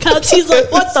sake cups. He's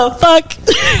like, "What the fuck?"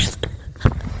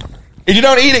 And you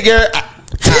don't eat it, Garrett.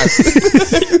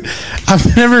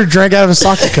 I've never drank out of a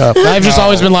sake cup. I've just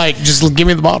always been like, just give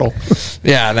me the bottle.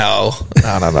 Yeah, no.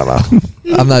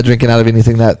 I'm not drinking out of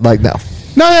anything that no.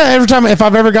 No, yeah. Every time, if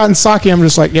I've ever gotten sake, I'm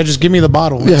just like, yeah, just give me the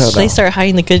bottle. Yeah, They start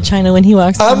hiding the good china when he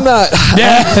walks in. I'm not.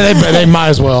 Yeah, they might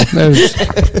as well.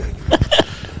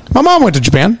 My mom went to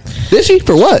Japan. Did she?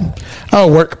 For what?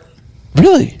 Oh, work.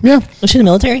 Really? Yeah. Was she in the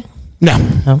military? No.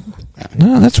 Oh.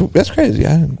 No, that's crazy.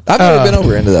 I've never been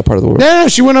over into that part of the world. Yeah,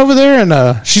 she went over there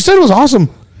and she said it was awesome.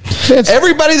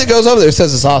 Everybody that goes over there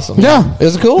says it's awesome. Yeah.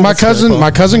 Is it cool? My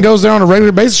cousin goes there on a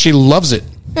regular basis. She loves it.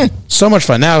 So much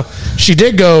fun. Now, she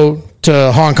did go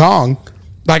to Hong Kong,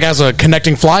 like as a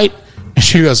connecting flight, and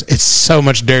she goes, it's so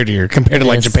much dirtier compared to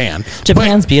like Japan.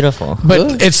 Japan's beautiful.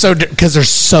 But it's so, because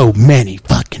there's so many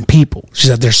fucking people. She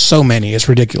said there's so many. It's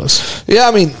ridiculous. Yeah,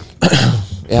 I mean,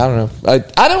 yeah,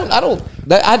 I don't know.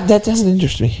 That doesn't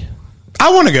interest me.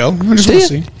 I want to go. I just want to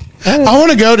see. I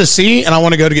want to go to see, and I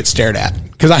want to go to get stared at,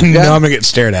 because I know I'm going to get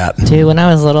stared at. Dude, when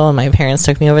I was little and my parents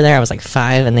took me over there, I was like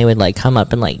 5, and they would like come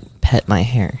up and like pet my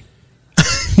hair.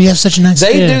 You have such a nice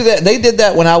They do that. They did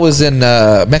that when I was in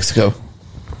Mexico.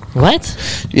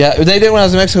 What? Yeah, they did when I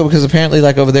was in Mexico, because apparently,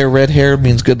 like over there, red hair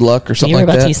means good luck or something You were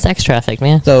like about that. to be sex trafficked,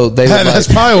 man. So they would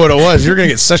That's probably what it was. You're going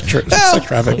to get sex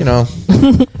traffic. You know.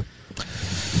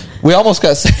 We almost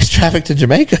got sex trafficked to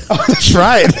Jamaica. Oh, that's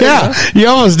right. Yeah, you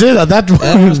almost did. That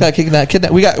I almost got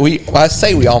kidnapped. We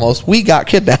got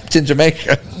kidnapped in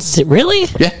Jamaica. Is it really?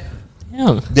 Yeah.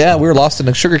 Yeah, we were lost in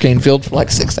a sugarcane field for like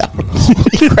 6 hours.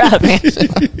 Holy crap, man.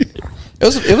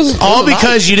 It was all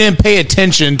because you didn't pay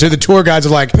attention to the tour guides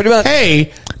of like, pretty much.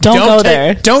 Hey, don't go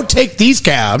there. Don't take these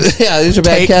cabs. Yeah, these are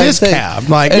bad take cabs. This cab.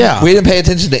 Like, and yeah, we didn't pay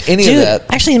attention to any Dude, of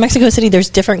that. actually, in Mexico City, there's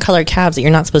different colored cabs that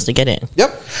you're not supposed to get in.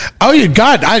 Yep. Oh, you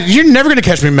God, you're never gonna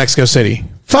catch me in Mexico City.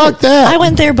 Fuck that. I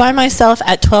went there by myself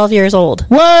at 12 years old.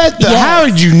 What? Yes. How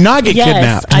did you not get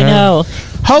kidnapped? I know.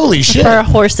 Holy shit. For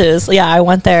horses. Yeah, I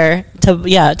went there to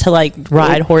like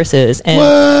ride horses. And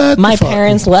What my the fuck?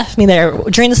 parents left me there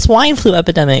during the swine flu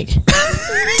epidemic. Dude,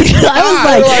 I was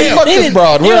like, fuck this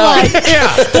broad. We're out.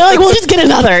 Yeah. they're like, we'll just get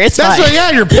another. It's That's fine. what,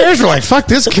 yeah, your parents were like, fuck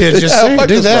this kid. Just fuck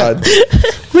do this that.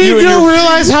 broad. We don't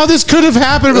realize how this could have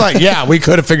happened. We're like, yeah, we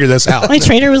could have figured this out. My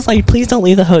trainer was like, please don't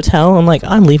leave the hotel. I'm like,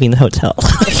 I'm leaving the hotel.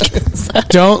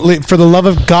 Don't leave, for the love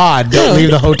of God, don't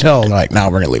leave the hotel. They're like, no,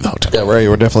 we're going to leave the hotel. Yeah,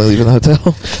 we're definitely leaving the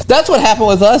hotel. That's what happened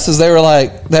with us. Is they were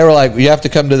like, you have to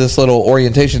come to this little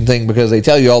orientation thing because they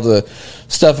tell you all the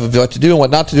stuff of what to do and what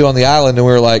not to do on the island. And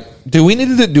we were like, do we need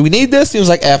this? And he was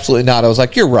like, absolutely not. I was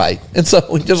like, you're right. And so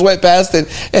we just went past it,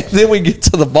 and then we get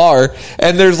to the bar,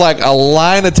 and there's like a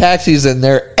line of taxis, and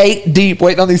they're 8 deep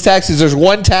waiting on these taxis. There's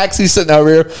one taxi sitting over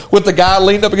here with the guy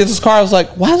leaned up against his car. I was like,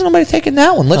 why is nobody taking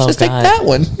that one? Let's take that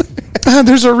one.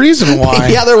 There's a reason why.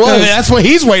 Yeah, there was. I mean, that's what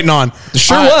he's waiting on.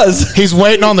 Sure was. He's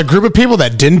waiting on the group of people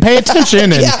that didn't pay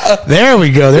attention. And Yeah. there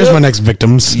we go. There's my next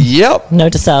victims. Yep.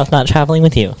 Note to self, not traveling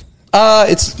with you.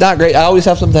 It's not great. I always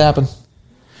have something happen.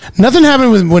 Nothing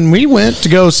happened when we went to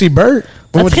go see Bert.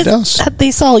 That's because they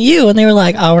saw you and they were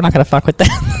like, oh, we're not going to fuck with them.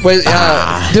 Wait,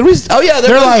 did we? Oh yeah,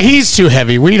 they're like, he's too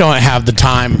heavy. We don't have the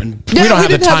time, and we don't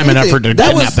have the time and effort to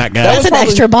kidnap that guy. That's an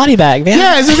extra body bag, man.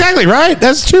 Yeah, that's exactly right.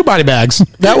 That's 2 body bags.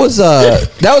 That was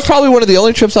probably one of the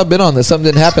only trips I've been on that something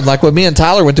didn't happen. Like when me and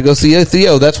Tyler went to go see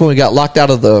Theo, that's when we got locked out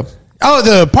of the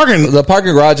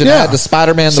parking garage, and I had the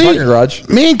Spider-Man the parking garage.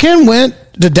 Me and Ken went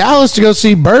to Dallas to go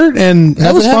see Bert, and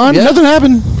that was fun. Yeah. Nothing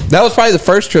happened. That was probably the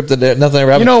first trip that nothing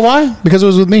ever happened. You know why? Because it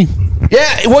was with me.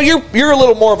 Yeah, well, you're a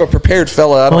little more of a prepared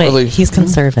fella. I don't really. He's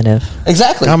conservative.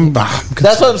 Exactly.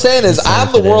 That's what I'm saying. Is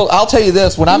I'm the world. I'll tell you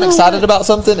this: when I'm excited about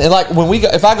something, and like when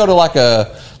if I go to like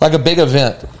a big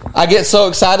event, I get so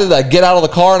excited that I get out of the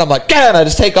car and I'm like, God, and I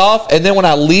just take off. And then when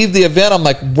I leave the event, I'm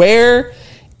like, where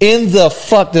in the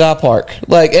fuck did I park?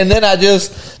 Like, and then I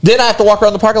have to walk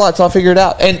around the parking lot till I figure it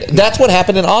out. And that's what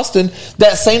happened in Austin.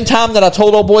 That same time that I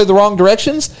told old boy the wrong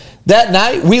directions, That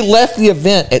night, we left the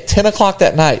event at 10 o'clock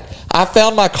that night. I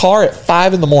found my car at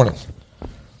 5 in the morning.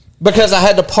 Because I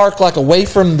had to park like away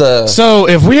from the... So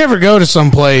if we ever go to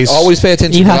someplace... Always pay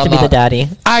attention. You have to be the daddy.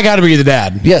 I got to be the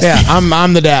dad. Yes. Yeah,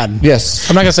 I'm the dad. Yes.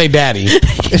 I'm not going to say daddy.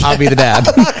 I'll be the dad.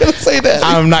 I'm not going to say daddy.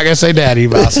 I'm not going to say daddy,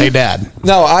 but I'll say dad.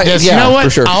 No, you know what? for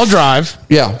sure. I'll drive.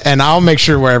 Yeah. And I'll make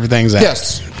sure where everything's at.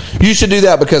 Yes. You should do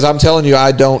that because I'm telling you,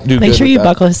 I don't do good. Make sure you with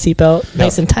that. buckle his seatbelt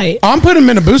nice and tight. I'm putting him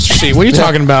in a booster seat. What are you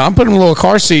talking about? I'm putting him in a little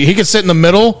car seat. He can sit in the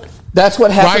middle. That's what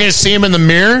happened. Where I can see him in the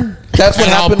mirror. That's what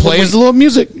and happened. I'll play his little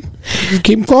music.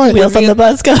 Keep him quiet. Wheels on the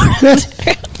bus go.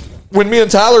 When me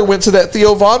and Tyler went to that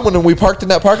Theo Vaughn when we parked in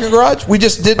that parking garage, we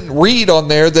just didn't read on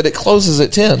there that it closes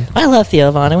at 10. I love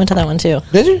Theo Vaughn. I went to that one too.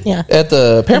 Did you? Yeah. At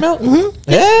the Paramount? Mm-hmm.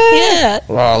 Yeah. Yeah.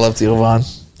 Oh, I love Theo Vaughn.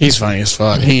 He's funny as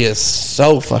fuck. He is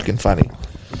so fucking funny.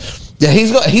 Yeah,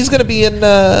 he's going to be in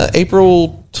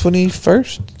April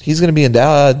 21st. He's going to be in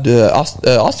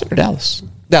Austin or Dallas?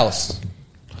 Dallas.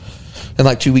 In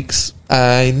like 2 weeks.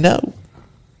 I know.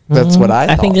 That's what I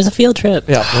thought. I think there's a field trip.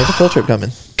 Yeah, there's a field trip coming.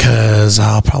 Because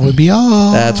I'll probably be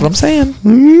off. That's what I'm saying.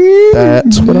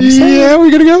 That's what I'm saying. Yeah,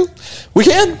 we gonna go? We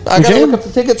can. I gotta look up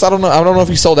the tickets. I don't know if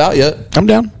he's sold out yet. I'm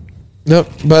down. Nope.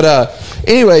 But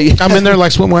anyway, I'm in there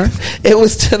like swimwear. It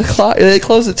was 10 o'clock. They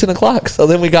closed at 10 o'clock. So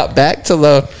then we got back to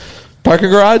the parking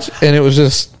garage and it was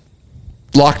just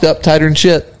locked up tighter than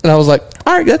shit. And I was like,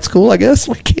 all right, that's cool. I guess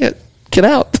we can't get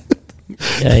out.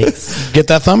 Yikes. Get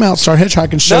that thumb out. Start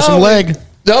hitchhiking. Show some leg.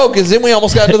 No, because then we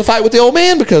almost got into the fight with the old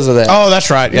man because of that. Oh, that's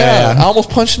right. Yeah. I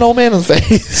almost punched an old man in the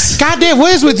face. Goddamn,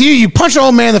 what is with you? You punch an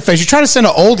old man in the face. You try to send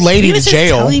an old lady He was to just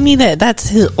jail. telling me that that's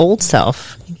his old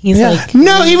self. He's like,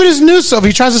 No, even his new self.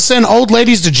 He tries to send old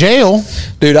ladies to jail.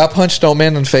 Dude, I punched an old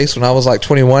man in the face when I was like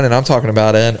 21, and I'm talking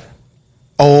about an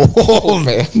old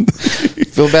man.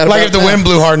 Feel bad about Like if the wind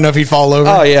blew hard enough, he'd fall over.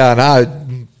 Oh, yeah, and I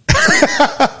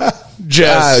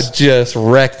just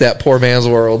wrecked that poor man's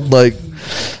world. Like,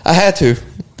 I had to.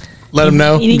 Let him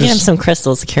know. you need to get him some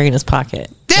crystals to carry in his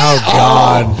pocket. Oh,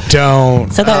 God,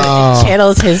 don't. So that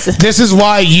channels his... This is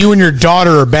why you and your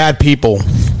daughter are bad people.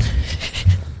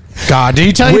 God, did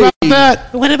he tell you about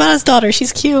that? What about his daughter?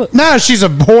 She's cute. No, she's a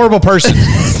horrible person.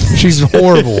 She's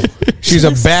horrible. She's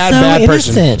a bad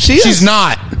person. Innocent. She's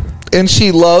not. And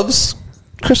she loves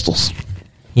crystals.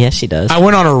 Yes, she does. I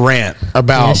went on a rant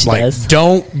about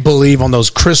don't believe on those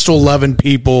crystal loving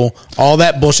people, all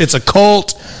that bullshit. It's a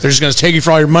cult. They're just going to take you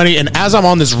for all your money. And as I'm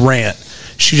on this rant,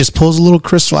 she just pulls a little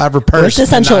crystal out of her purse. Where's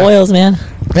essential oils, man?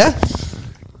 Yeah.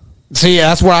 See,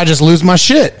 that's where I just lose my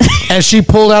shit. As she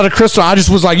pulled out a crystal, I just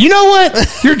was like, you know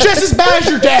what? You're just as bad as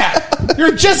your dad. You're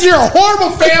a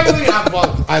horrible family.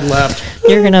 I left.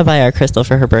 You're going to buy our crystal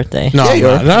for her birthday. No,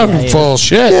 I'm full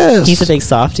shit. Yes. He's a big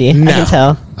softie. No. I can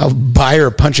tell. I'll buy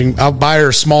her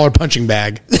a smaller punching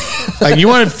bag. Like you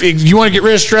want to get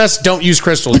rid of stress, don't use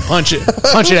crystals. Punch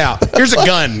it out. Here's a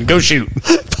gun. Go shoot.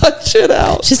 Punch it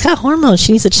out. She's got hormones.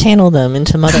 She needs to channel them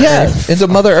into Mother Earth. Into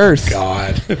Mother Earth.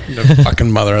 God. The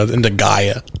fucking Mother Earth. Into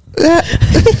Gaia.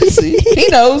 See, he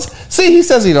knows. See, he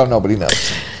says he don't know, but he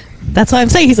knows. That's why I'm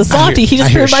saying he's a softie. He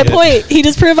just proved my point. He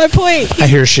just proved my point. I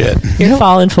hear shit. You're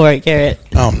falling for it, Garrett.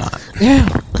 No, I'm not. Yeah.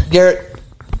 Garrett,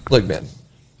 look, man.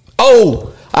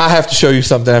 Oh, I have to show you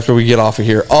something after we get off of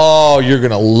here. Oh, you're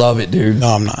going to love it, dude. No,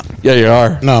 I'm not. Yeah, you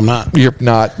are. No, I'm not. You're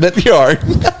not. But you are.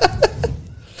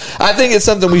 I think it's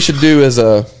something we should do as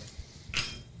a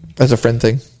friend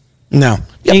thing. No.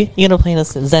 Yep. You going to play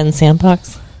this Zen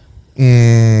Sandbox?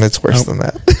 It's worse than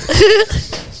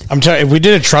that. I'm telling you, if we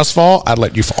did a trust fall, I'd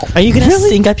let you fall. Are you going to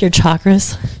sync up your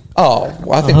chakras? Oh,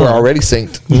 well, I think we're already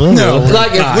synced. No.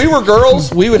 Like, if we were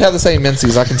girls, we would have the same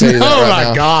menses. I can tell you that right now. Oh,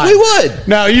 my God. We would.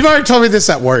 No, you've already told me this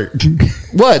at work.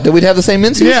 What? That we'd have the same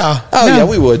menses? Yeah. Oh, No. yeah,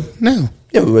 we would. No.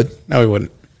 Yeah, we would. No, we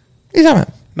wouldn't. What are you talking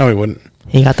about? No, we wouldn't.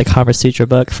 He got the Kama Sutra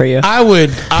book for you. I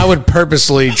would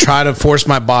purposely try to force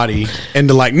my body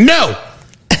into like, no,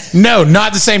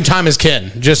 not the same time as Ken,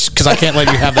 just because I can't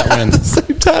let you have that win. The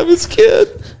same time as Ken.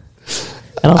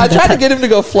 I tried to get him to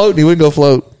go float, and he wouldn't go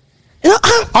float.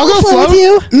 I'll go float with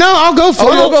you. No, I'll go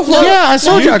float. Oh, you'll go float? Yeah, I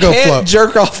told you I'll go float. You float. can't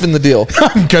jerk off in the deal.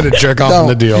 I'm going to jerk off in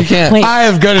the deal. You can't. Wait, I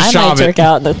have got to I shop might jerk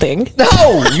out in the thing.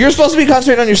 No, you're supposed to be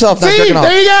concentrating on yourself, not See, jerking off.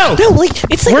 there you go. No, like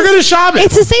it's like We're going to shop it.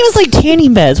 It's the same as like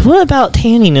tanning beds. What about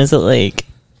tanning? Is it like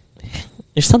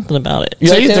there's something about it? You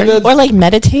like tanning beds? Or like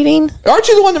meditating? Aren't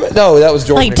you the one that... No, that was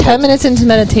Jordan. Like 10 minutes into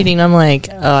meditating, I'm like,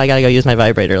 oh, I gotta go use my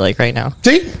vibrator like right now.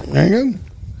 See, there you go.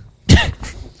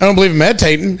 I don't believe in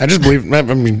meditating. I just believe. I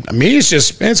mean,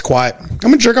 it's quiet. I'm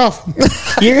gonna jerk off.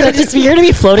 You're gonna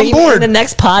be floating I'm bored. in the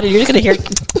next pod, and you're just gonna hear.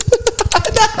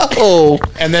 No.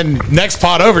 And then next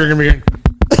pot over, you're gonna be.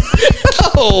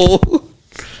 No.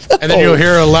 And then you'll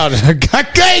hear a loud, here we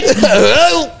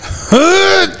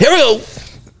go.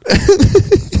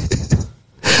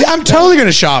 Yeah, I'm totally going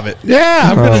to shop it. Yeah,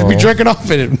 I'm going to be drinking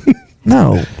off in it.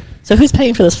 No. So who's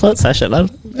paying for this float session?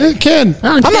 Ken.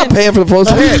 I'm not paying for the float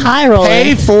session. High roller.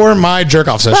 Pay for my jerk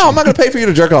off session. No, I'm not going to pay for you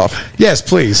to jerk off. Yes,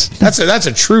 please. That's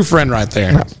a true friend right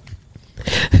there.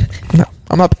 No,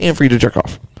 I'm not paying for you to jerk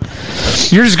off.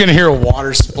 You're just going to hear a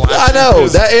water splash. I know.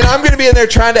 And I'm going to be in there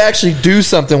trying to actually do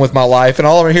something with my life, and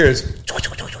all I'm going to hear is...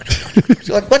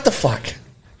 You're like, what the fuck?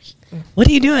 What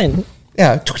are you doing?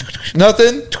 Yeah.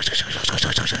 Nothing.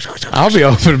 I'll be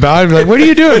open about it. I'll be like, what are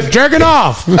you doing? Jerking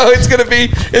off. Oh, it's going to be...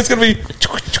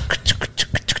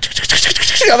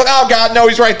 I'm like, oh, God, no,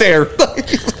 he's right there.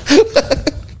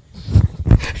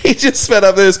 He just sped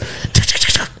up this...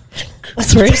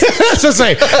 What's worse? So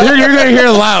say you're going to hear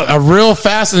real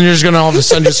fast, and you're just going to all of a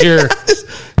sudden just hear.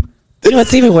 You know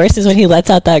what's even worse is when he lets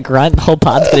out that grunt, the whole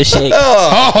pod's going to shake.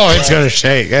 Oh, it's going to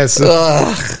shake. Yes.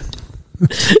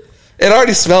 It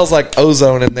already smells like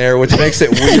ozone in there, which makes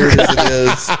it weird as it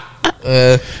is.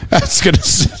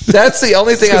 That's the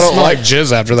only thing I don't like.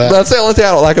 Jizz after that. That's the only thing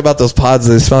I don't like about those pods.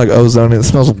 They smell like ozone. And it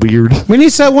smells weird. We need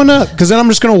to set one up because then I'm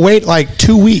just going to wait like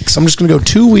 2 weeks. I'm just going to go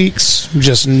 2 weeks.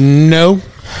 Just no.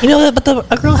 You know, but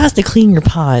a girl has to clean your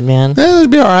pod, man. It'll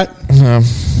be all right.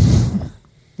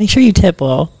 Make sure you tip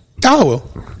well. I will.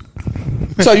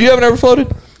 So you haven't ever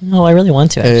floated? No, I really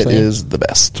want to, actually. It is the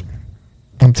best.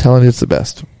 I'm telling you, it's the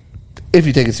best. If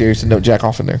you take it serious and don't jack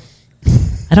off in there.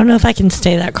 I don't know if I can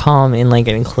stay that calm in like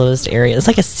an enclosed area. It's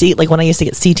like a seat, like when I used to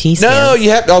get CT scans. No, you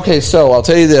have. Okay, so I'll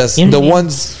tell you this: you know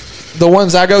the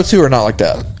ones I go to are not like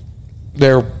that.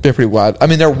 They're pretty wide. I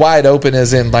mean, they're wide open,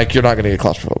 as in like you're not going to get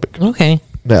claustrophobic. Okay.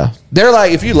 Yeah, they're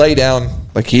like if you lay down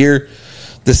like here,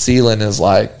 the ceiling is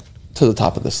like to the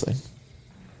top of this thing,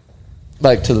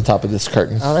 like to the top of this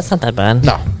curtain. Oh, that's not that bad.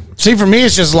 No. See, for me,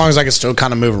 it's just as long as I can still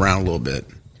kind of move around a little bit.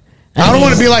 I don't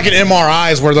want to be like an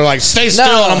MRIs where they're like, stay still.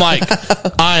 No. And I'm like,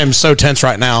 I am so tense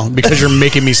right now because you're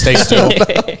making me stay still.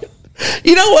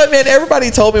 You know what, man?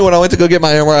 Everybody told me when I went to go get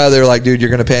my MRI, they were like, dude, you're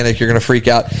going to panic. You're going to freak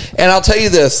out. And I'll tell you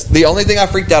this. The only thing I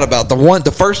freaked out about,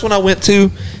 the first one I went to,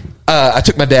 I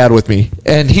took my dad with me.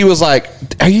 And he was like,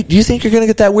 do you think you're going to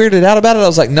get that weirded out about it? I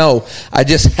was like, no, I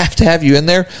just have to have you in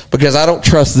there because I don't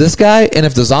trust this guy. And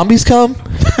if the zombies come,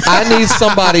 I need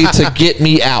somebody to get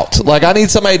me out. Like, I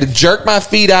need somebody to jerk my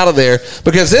feet out of there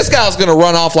because this guy's going to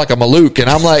run off like a Malouk. And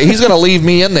I'm like, he's going to leave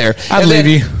me in there. I'd leave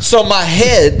you. So my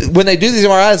head, when they do these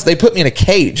MRIs, they put me in a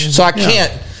cage. So I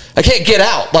can't get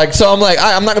out. Like, so I'm like,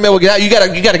 I'm not going to be able to get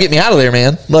out. You got to get me out of there,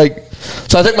 man. Like,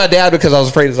 so I took my dad because I was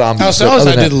afraid of zombies. Oh, so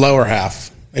I did lower half.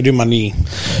 I do my knee.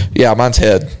 Yeah, mine's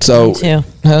head. So me too.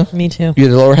 Huh? Me too. You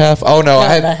did the lower half? Oh no, I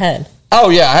had the head. Oh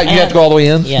yeah, you have to go all the way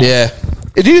in. Yeah.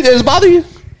 Does it bother you?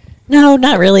 No,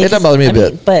 not really. It doesn't bother me a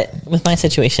bit. But with my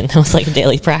situation, that was like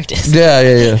daily practice. Yeah.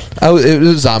 It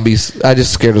was zombies. I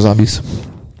just scared of zombies.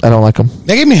 I don't like them.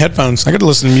 They gave me headphones. I could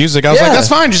listen to music. I was like, that's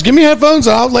fine. Just give me headphones.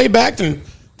 And I'll lay back. And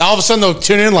all of a sudden they'll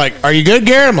tune in like, are you good,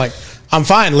 Garrett? I'm like, I'm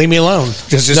fine. Leave me alone.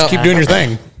 Just keep doing your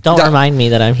thing. Don't remind me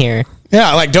that I'm here.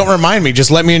 Yeah, like don't remind me.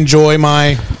 Just let me enjoy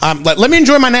my let me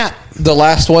enjoy my nap. The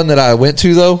last one that I went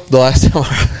to though, the last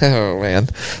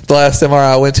MRI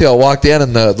I went to, I walked in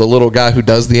and the little guy who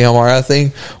does the MRI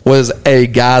thing was a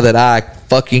guy that I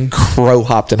fucking crow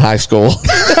hopped in high school.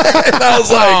 And I was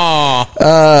like,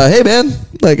 hey man,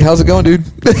 like how's it going, dude?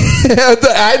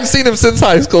 I hadn't seen him since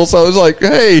high school, so I was like,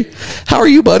 hey, how are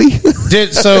you, buddy?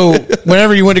 So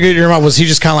whenever you went to get your MRI, was he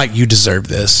just kind of like, you deserve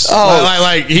this? Oh,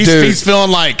 like he's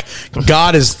feeling like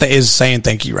God is saying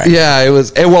thank you right now. Yeah, it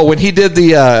was. Well, when he did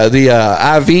the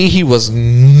IV, he was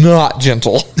not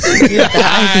gentle.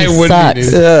 I wouldn't be.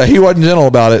 Yeah, he wasn't gentle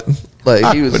about it.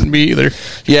 Like he wouldn't be either.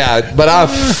 Yeah, but I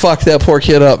fucked that poor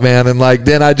kid up, man. And like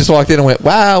then I just walked in and went,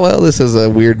 wow, well, this is a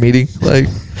weird meeting. Like,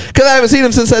 because I haven't seen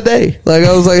him since that day. Like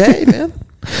I was like, hey, man.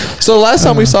 So the last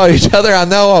time we saw each other, I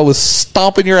know I was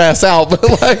stomping your ass out, but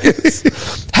like,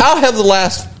 how have the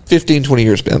last 15, 20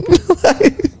 years been?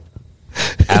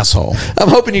 Asshole. I'm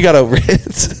hoping you got over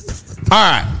it. All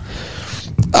right.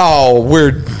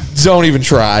 Oh, don't even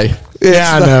try.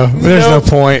 I know. There's no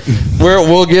point.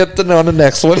 We'll get on the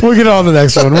next one. We'll get on the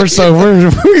next one. We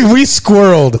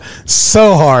squirreled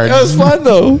so hard. It was fun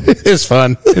though. It's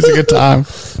fun. It's a good time.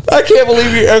 I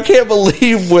can't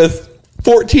believe with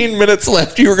 14 minutes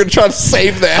left you were going to try to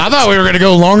save that. I thought we were going to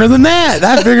go longer than that.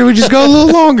 I figured we'd just go a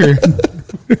little longer.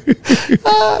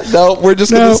 No, we're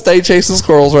just going to stay chasing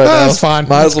squirrels right now. That's fine.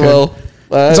 Might as well.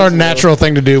 It's our natural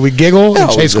thing to do. We giggle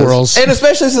and chase squirrels. And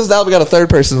especially since now we got a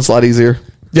third person, it's a lot easier.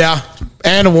 Yeah.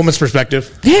 And a woman's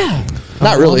perspective. Yeah.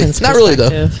 Not really. Not really,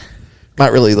 though.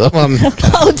 Not really though.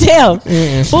 Oh damn!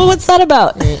 Well, what's that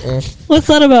about? What's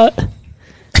that about?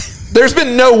 There's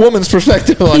been no woman's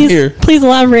perspective on here. Please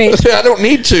elaborate. I don't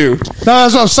need to. No,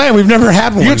 that's what I'm saying. We've never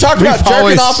had one. You talked about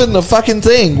jerking off in the fucking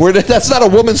thing. Where that's not a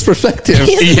woman's perspective.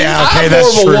 Yeah, okay, I'm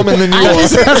that's more of true. a woman than you are.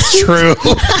 That's true.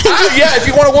 Yeah, if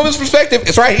you want a woman's perspective,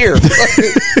 it's right here.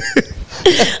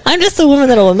 I'm just a woman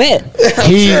that'll admit.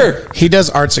 He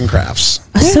does arts and crafts.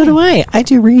 So do I. I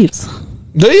do wreaths.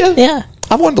 Do you? Yeah.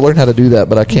 I've wanted to learn how to do that,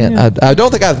 but I can't. Yeah. I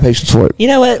don't think I have the patience for it. You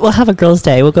know what? We'll have a girls'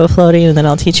 day. We'll go floating, and then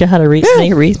I'll teach you how to make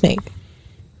a wreath make.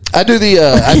 I do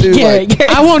Garrett,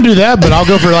 I won't do that, but I'll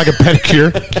go for like a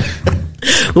pedicure.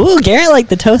 Ooh, Garrett liked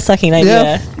the toe sucking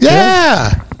idea.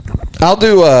 Yeah. I'll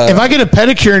do. If I get a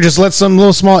pedicure and just let some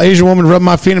little small Asian woman rub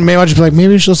my feet, and maybe I'll just be like,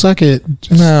 maybe she'll suck it.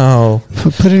 Just no.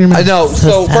 Put it in your mouth. I know.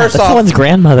 So first off, someone's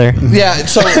grandmother. Yeah.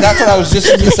 So that's what I was just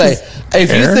going to say.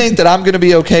 If you think that I'm going to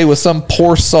be okay with some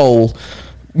poor soul,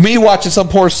 me watching some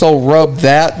poor soul rub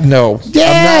that, no. Yeah.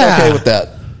 I'm not okay with that.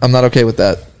 I'm not okay with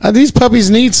that. These puppies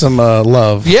need some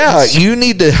love. Yeah, you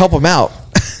need to help them out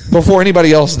before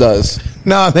anybody else does.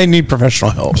 No, they need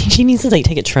professional help. She needs to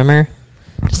take a trimmer,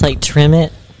 just trim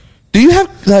it. Do you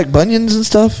have bunions and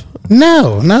stuff?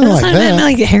 No, not like not that.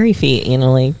 like hairy feet,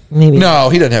 maybe. No,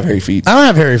 he doesn't have hairy feet. I don't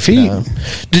have hairy feet. No.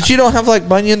 Did you don't have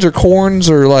bunions or corns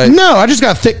or No, I just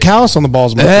got thick callus on the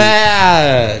balls of my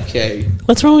feet. Okay.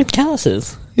 What's wrong with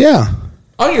calluses? Yeah.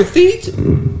 On your feet?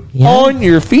 Yeah. On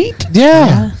your feet?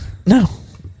 Yeah. No.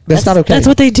 That's not okay. That's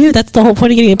what they do. That's the whole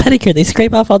point of getting a pedicure. They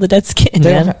scrape off all the dead skin,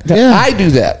 man. Yeah. I do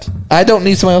that. I don't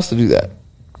need somebody else to do that.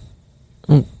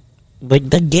 Like,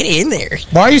 get in there.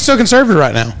 Why are you so conservative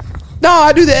right now? No,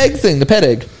 I do the egg thing, the pet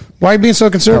egg. Why are you being so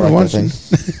conservative? I like that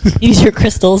thing. Use your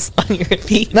crystals on your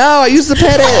feet. No, I use the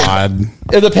pet egg. God.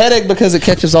 The pet egg because it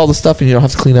catches all the stuff and you don't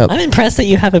have to clean up. I'm impressed that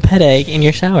you have a pet egg in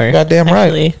your shower. Goddamn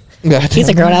right. He's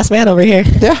a grown-ass man over here.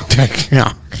 Yeah.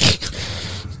 Yeah.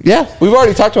 Yeah. We've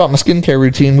already talked about my skincare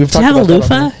routine. We've Do you talked have a about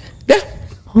that on loofah? here. Yeah.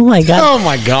 Oh, my God. Oh,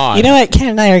 my God. You know what? Ken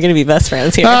and I are going to be best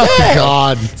friends here. Oh,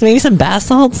 God. So maybe some bath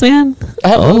salts, man? I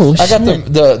have Oh, I got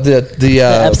the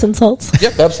Epsom salts?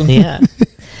 Yep, Epsom. Yeah.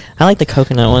 I like the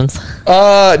coconut ones.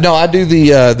 No, I do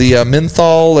the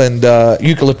menthol and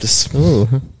eucalyptus. Ooh,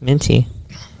 minty.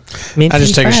 I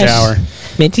just take a shower.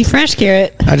 Minty fresh,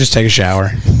 Garrett. I just take a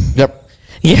shower. Yep.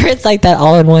 Garrett's like that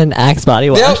all-in-one Axe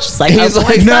body wash. Yep. Just like, He's I'm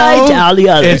like, one side no, down the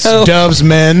other. It's Dove's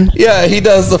Men. Yeah, he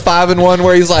does the 5-in-1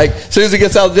 where he's like, as soon as he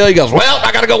gets out of the jail, he goes, well,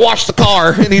 I got to go wash the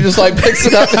car. And he just picks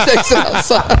it up and takes it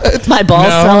outside. My balls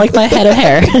smell like my head of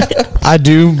hair. I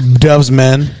do Dove's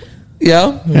Men.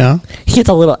 Yeah. Yeah. He gets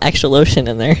a little extra lotion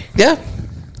in there. Yeah.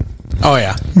 Oh,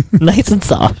 yeah. Nice and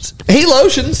soft. He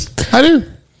lotions. I do.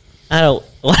 I don't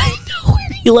want to know where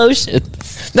he lotions.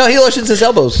 No, he lotions his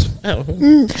elbows.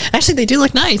 Oh. Actually, they do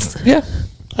look nice. Yeah.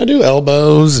 I do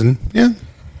elbows and, yeah.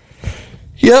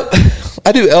 Yep.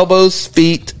 I do elbows,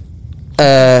 feet.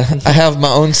 I have my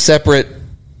own separate,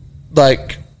 Do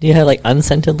you have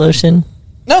unscented lotion?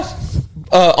 no,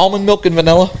 almond milk and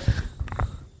vanilla.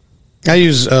 I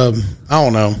use, I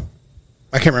don't know.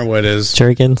 I can't remember what it is.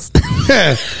 Jergens.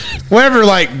 Whatever,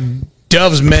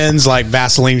 Dove's Men's,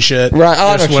 Vaseline shit. Right. Oh,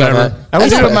 I Just know what you're whatever. talking I about.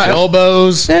 was That's doing my not bad.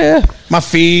 elbows, Yeah. my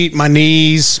feet, my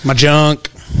knees, my junk.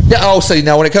 Yeah. Oh, so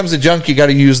now when it comes to junk, you got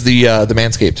to use the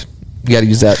Manscaped. You got to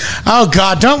use that. Oh,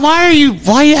 God. Why are you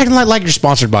acting like you're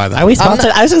sponsored by that? Are we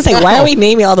sponsored? I was going to say, why are we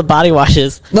naming all the body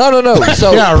washes? No.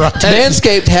 So Yeah, right.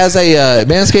 Manscaped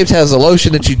has a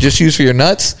lotion that you just use for your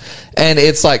nuts, and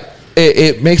it's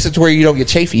it makes it to where you don't get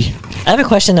chafy. I have a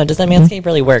question, though. Does that Manscaped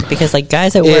really work? Because,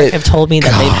 guys at work have told me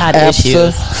that they've had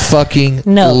issues. Fucking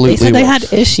No, they said they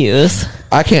had issues.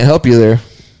 I can't help you there.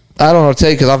 I don't know what to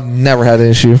tell you because I've never had an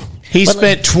issue. He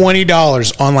spent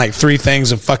 $20 on 3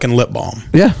 things of fucking lip balm.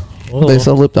 Yeah. Whoa. They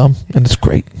sell lip balm, and it's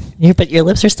great. But your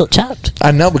lips are still chapped.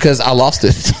 I know because I lost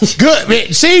it.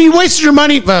 Good. See, you wasted your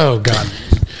money. Oh, God.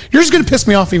 You're just going to piss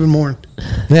me off even more.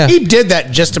 Yeah. He did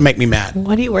that just to make me mad.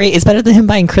 What do you worry? It's better than him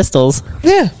buying crystals.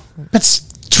 Yeah. That's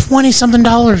 $20-something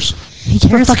for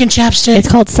fucking chapstick. It's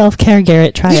called self-care,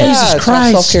 Garrett. Try Yeah, it. Jesus it's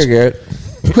Christ. self-care, Garrett.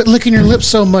 Quit licking your lips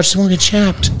so much, they won't get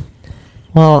chapped.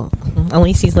 Well, at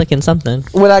least he's licking something.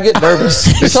 When I get nervous.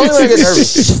 It's only when I get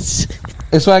nervous.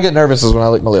 It's when I get nervous is when I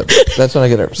lick my lip. That's when I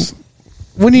get nervous.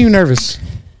 When are you nervous?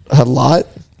 A lot.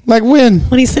 Like when?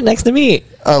 When he's sitting next to me.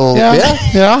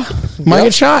 Yeah. Might Yep.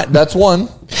 get shot. That's one.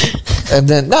 And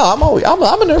then I'm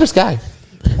a nervous guy.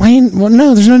 Well,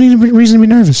 no, there's no reason to be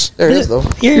nervous. There it is though.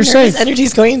 Your You're nervous safe.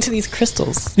 energy's going into these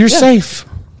crystals. You're Yeah. safe.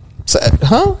 So,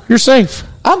 huh? You're safe.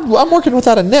 I'm working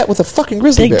without a net with a fucking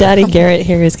grizzly Big bear. Daddy Garrett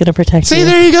here is going to protect See, you.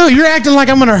 there you go. You're acting like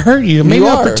I'm going to hurt you. Maybe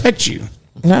I'll are. protect you.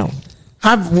 No.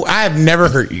 I have never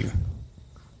hurt you.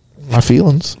 My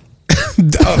feelings.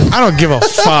 I don't give a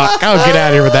fuck. I'll get out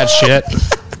of here with that shit.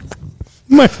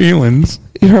 My feelings.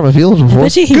 You hurt my feelings before.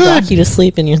 Bet you he'd rock you to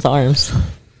sleep in his arms.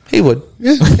 He would.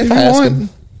 Yeah, if you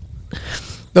want.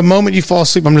 The moment you fall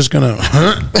asleep, I'm just gonna.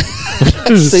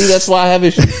 See, that's why I have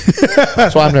issues.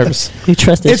 That's why I'm nervous. You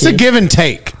trust It's a give and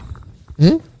take.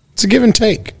 It's a give and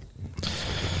take.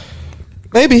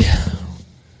 Maybe.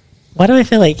 Why do I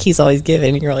feel like he's always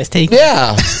giving and you're always taking?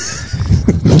 Yeah.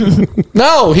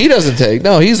 No, he doesn't take.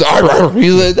 No, he's like,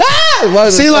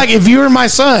 See, like if you were my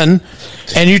son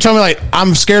and you told me like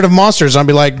I'm scared of monsters, I'd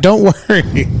be like, don't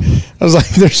worry. I was like,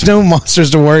 there's no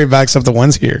monsters to worry about except the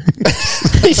ones here.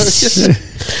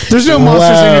 There's no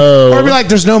monsters in your, or I'd be like,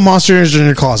 there's no monsters in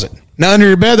your closet. Now under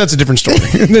your bed, that's a different story.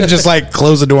 Then just like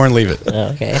close the door and leave it.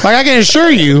 Okay. Like I can assure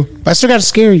you, I still got to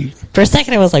scare you. For a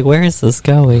second, I was like, where is this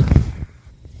going?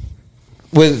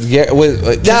 He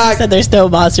said there's no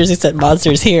monsters. He said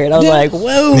monsters here, and I was like,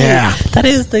 whoa, that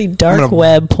is the dark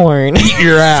web porn. Eat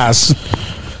your ass.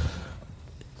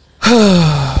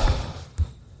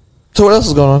 So what else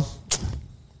is going on?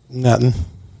 Nothing.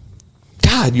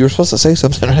 God, you were supposed to say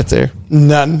something right there.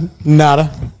 Nothing.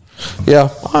 Nada. Yeah.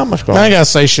 How much going on? I ain't gotta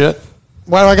say shit.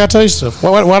 Why do I gotta tell you stuff?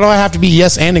 Why do I have to be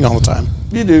yes anding all the time?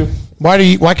 You do.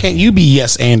 Why can't you be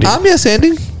yes anding? I'm yes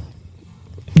anding.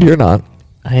 You're not.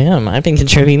 I am. I've been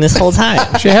contributing this whole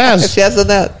time. She has. She has done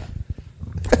that.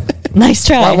 Nice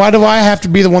try. Why do I have to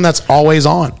be the one that's always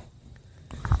on?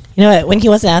 You know what? When he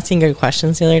wasn't asking good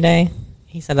questions the other day,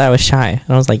 he said that I was shy. And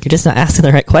I was like, you're just not asking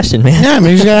the right question, man. Yeah, I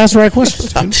mean, you gotta ask the right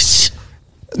questions.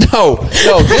 No,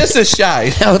 this is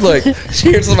shy. Now look,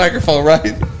 here's the microphone,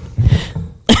 right?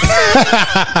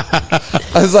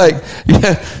 I was like,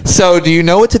 yeah. So, do you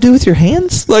know what to do with your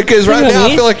hands? Like, because right now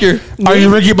I feel like you're. Are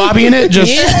you Ricky Bobby in it?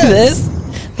 Just this,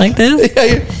 like this.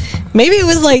 Yeah. Maybe it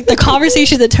was like the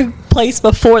conversation that took place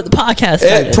before the podcast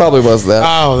started. It probably was that.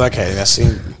 Oh, okay. That's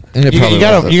you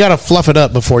gotta fluff it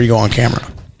up before you go on camera.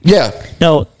 Yeah.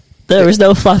 No, there was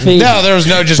no fluffing. No, there was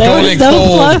no just there going was in no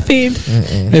cold. fluffing.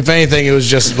 If anything, it was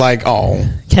just like, oh.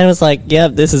 Ken was like,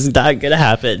 "Yep, this is not gonna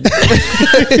happen."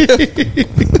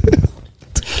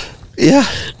 Yeah.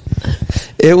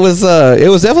 It was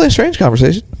definitely a strange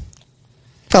conversation.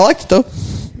 I liked it though.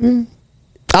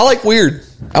 I like weird.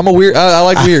 I'm a weird. I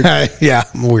like weird. Yeah,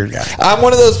 I'm a weird guy. I'm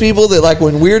one of those people that like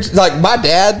when weird, like my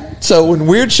dad. So when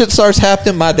weird shit starts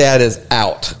happening, my dad is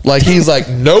out. Like he's like,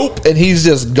 nope, and he's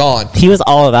just gone. He was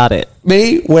all about it.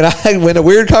 Me, when a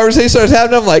weird conversation starts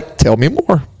happening, I'm like, tell me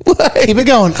more. Like, Keep it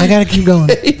going. I gotta keep going.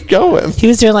 keep going. He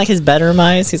was doing like his bedroom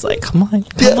eyes. He's like, come on,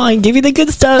 give me the good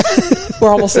stuff.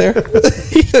 We're almost there.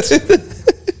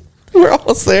 We're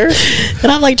almost there.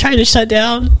 And I'm like trying to shut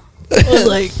down. I was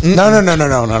like, No.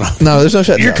 No, there's no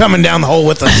shut You're down. coming down the hole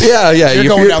with us. Yeah. You're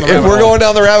going down the rabbit if we're hole. going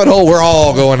down the rabbit hole, we're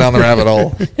all going down the rabbit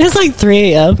hole. it's like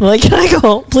 3 a.m. I'm like, can I go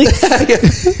home, please?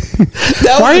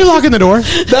 Why are you locking the door?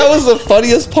 That was the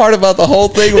funniest part about the whole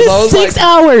thing. Was I was 6 like,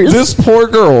 hours. this poor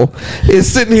girl is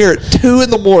sitting here at 2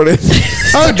 a.m.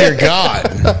 Oh dear God!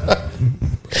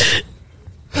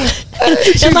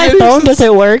 And my phone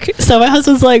doesn't work. So my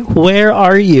husband's like, where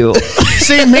are you?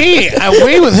 See me, I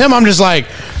wait with him. I'm just like,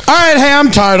 all right, hey,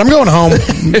 I'm tired. I'm going home.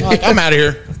 Like, I'm out of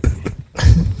here.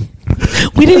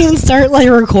 We didn't even start like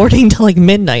recording till like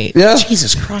midnight. Yeah.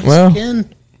 Jesus Christ! Well,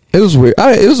 Again. it was weird.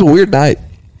 It was a weird night.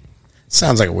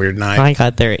 Sounds like a weird night. I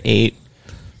got there at 8.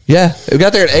 Yeah, we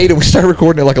got there at 8 and we started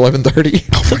recording at like 11:30.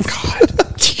 Oh my God!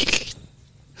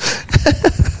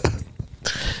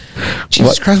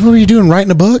 Jesus Christ! What were you doing?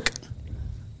 Writing a book?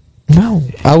 No,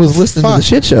 I was listening to the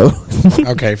shit show.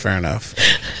 Okay, fair enough.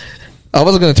 I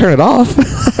wasn't going to turn it off.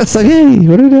 I was like, hey,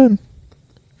 what are we doing?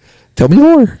 Tell me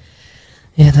more.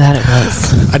 Yeah, that it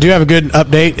was. I do have a good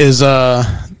update. Is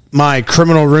my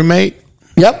criminal roommate?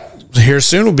 Yep. Here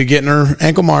soon. We'll be getting her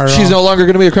ankle monitor. She's no longer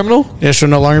going to be a criminal? Yeah, she'll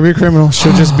no longer be a criminal.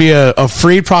 She'll just be a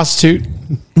free prostitute.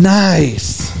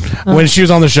 Nice. When she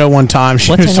was on the show one time,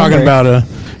 she What's was her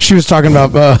talking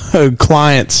number? about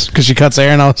clients because she cuts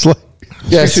hair, and I was like,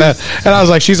 Yeah, she said, and I was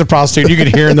like, she's a prostitute. You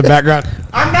could hear in the background,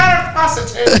 I'm not a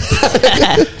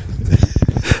prostitute.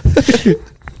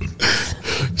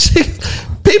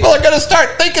 People are going to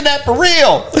start thinking that for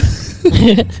real.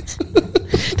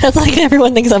 That's like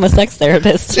everyone thinks I'm a sex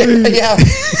therapist. Yeah.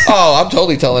 Oh, I'm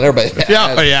totally telling everybody.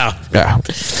 Yeah.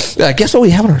 Guess what we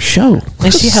have on our show?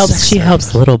 And she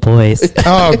helps little boys.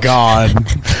 Oh God.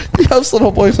 She helps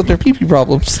little boys with their pee-pee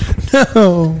problems.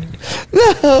 No.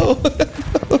 No.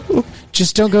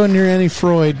 Just don't go near any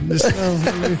Freud.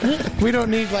 We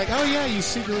don't need like, oh yeah, you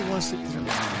secretly want to sleep with him.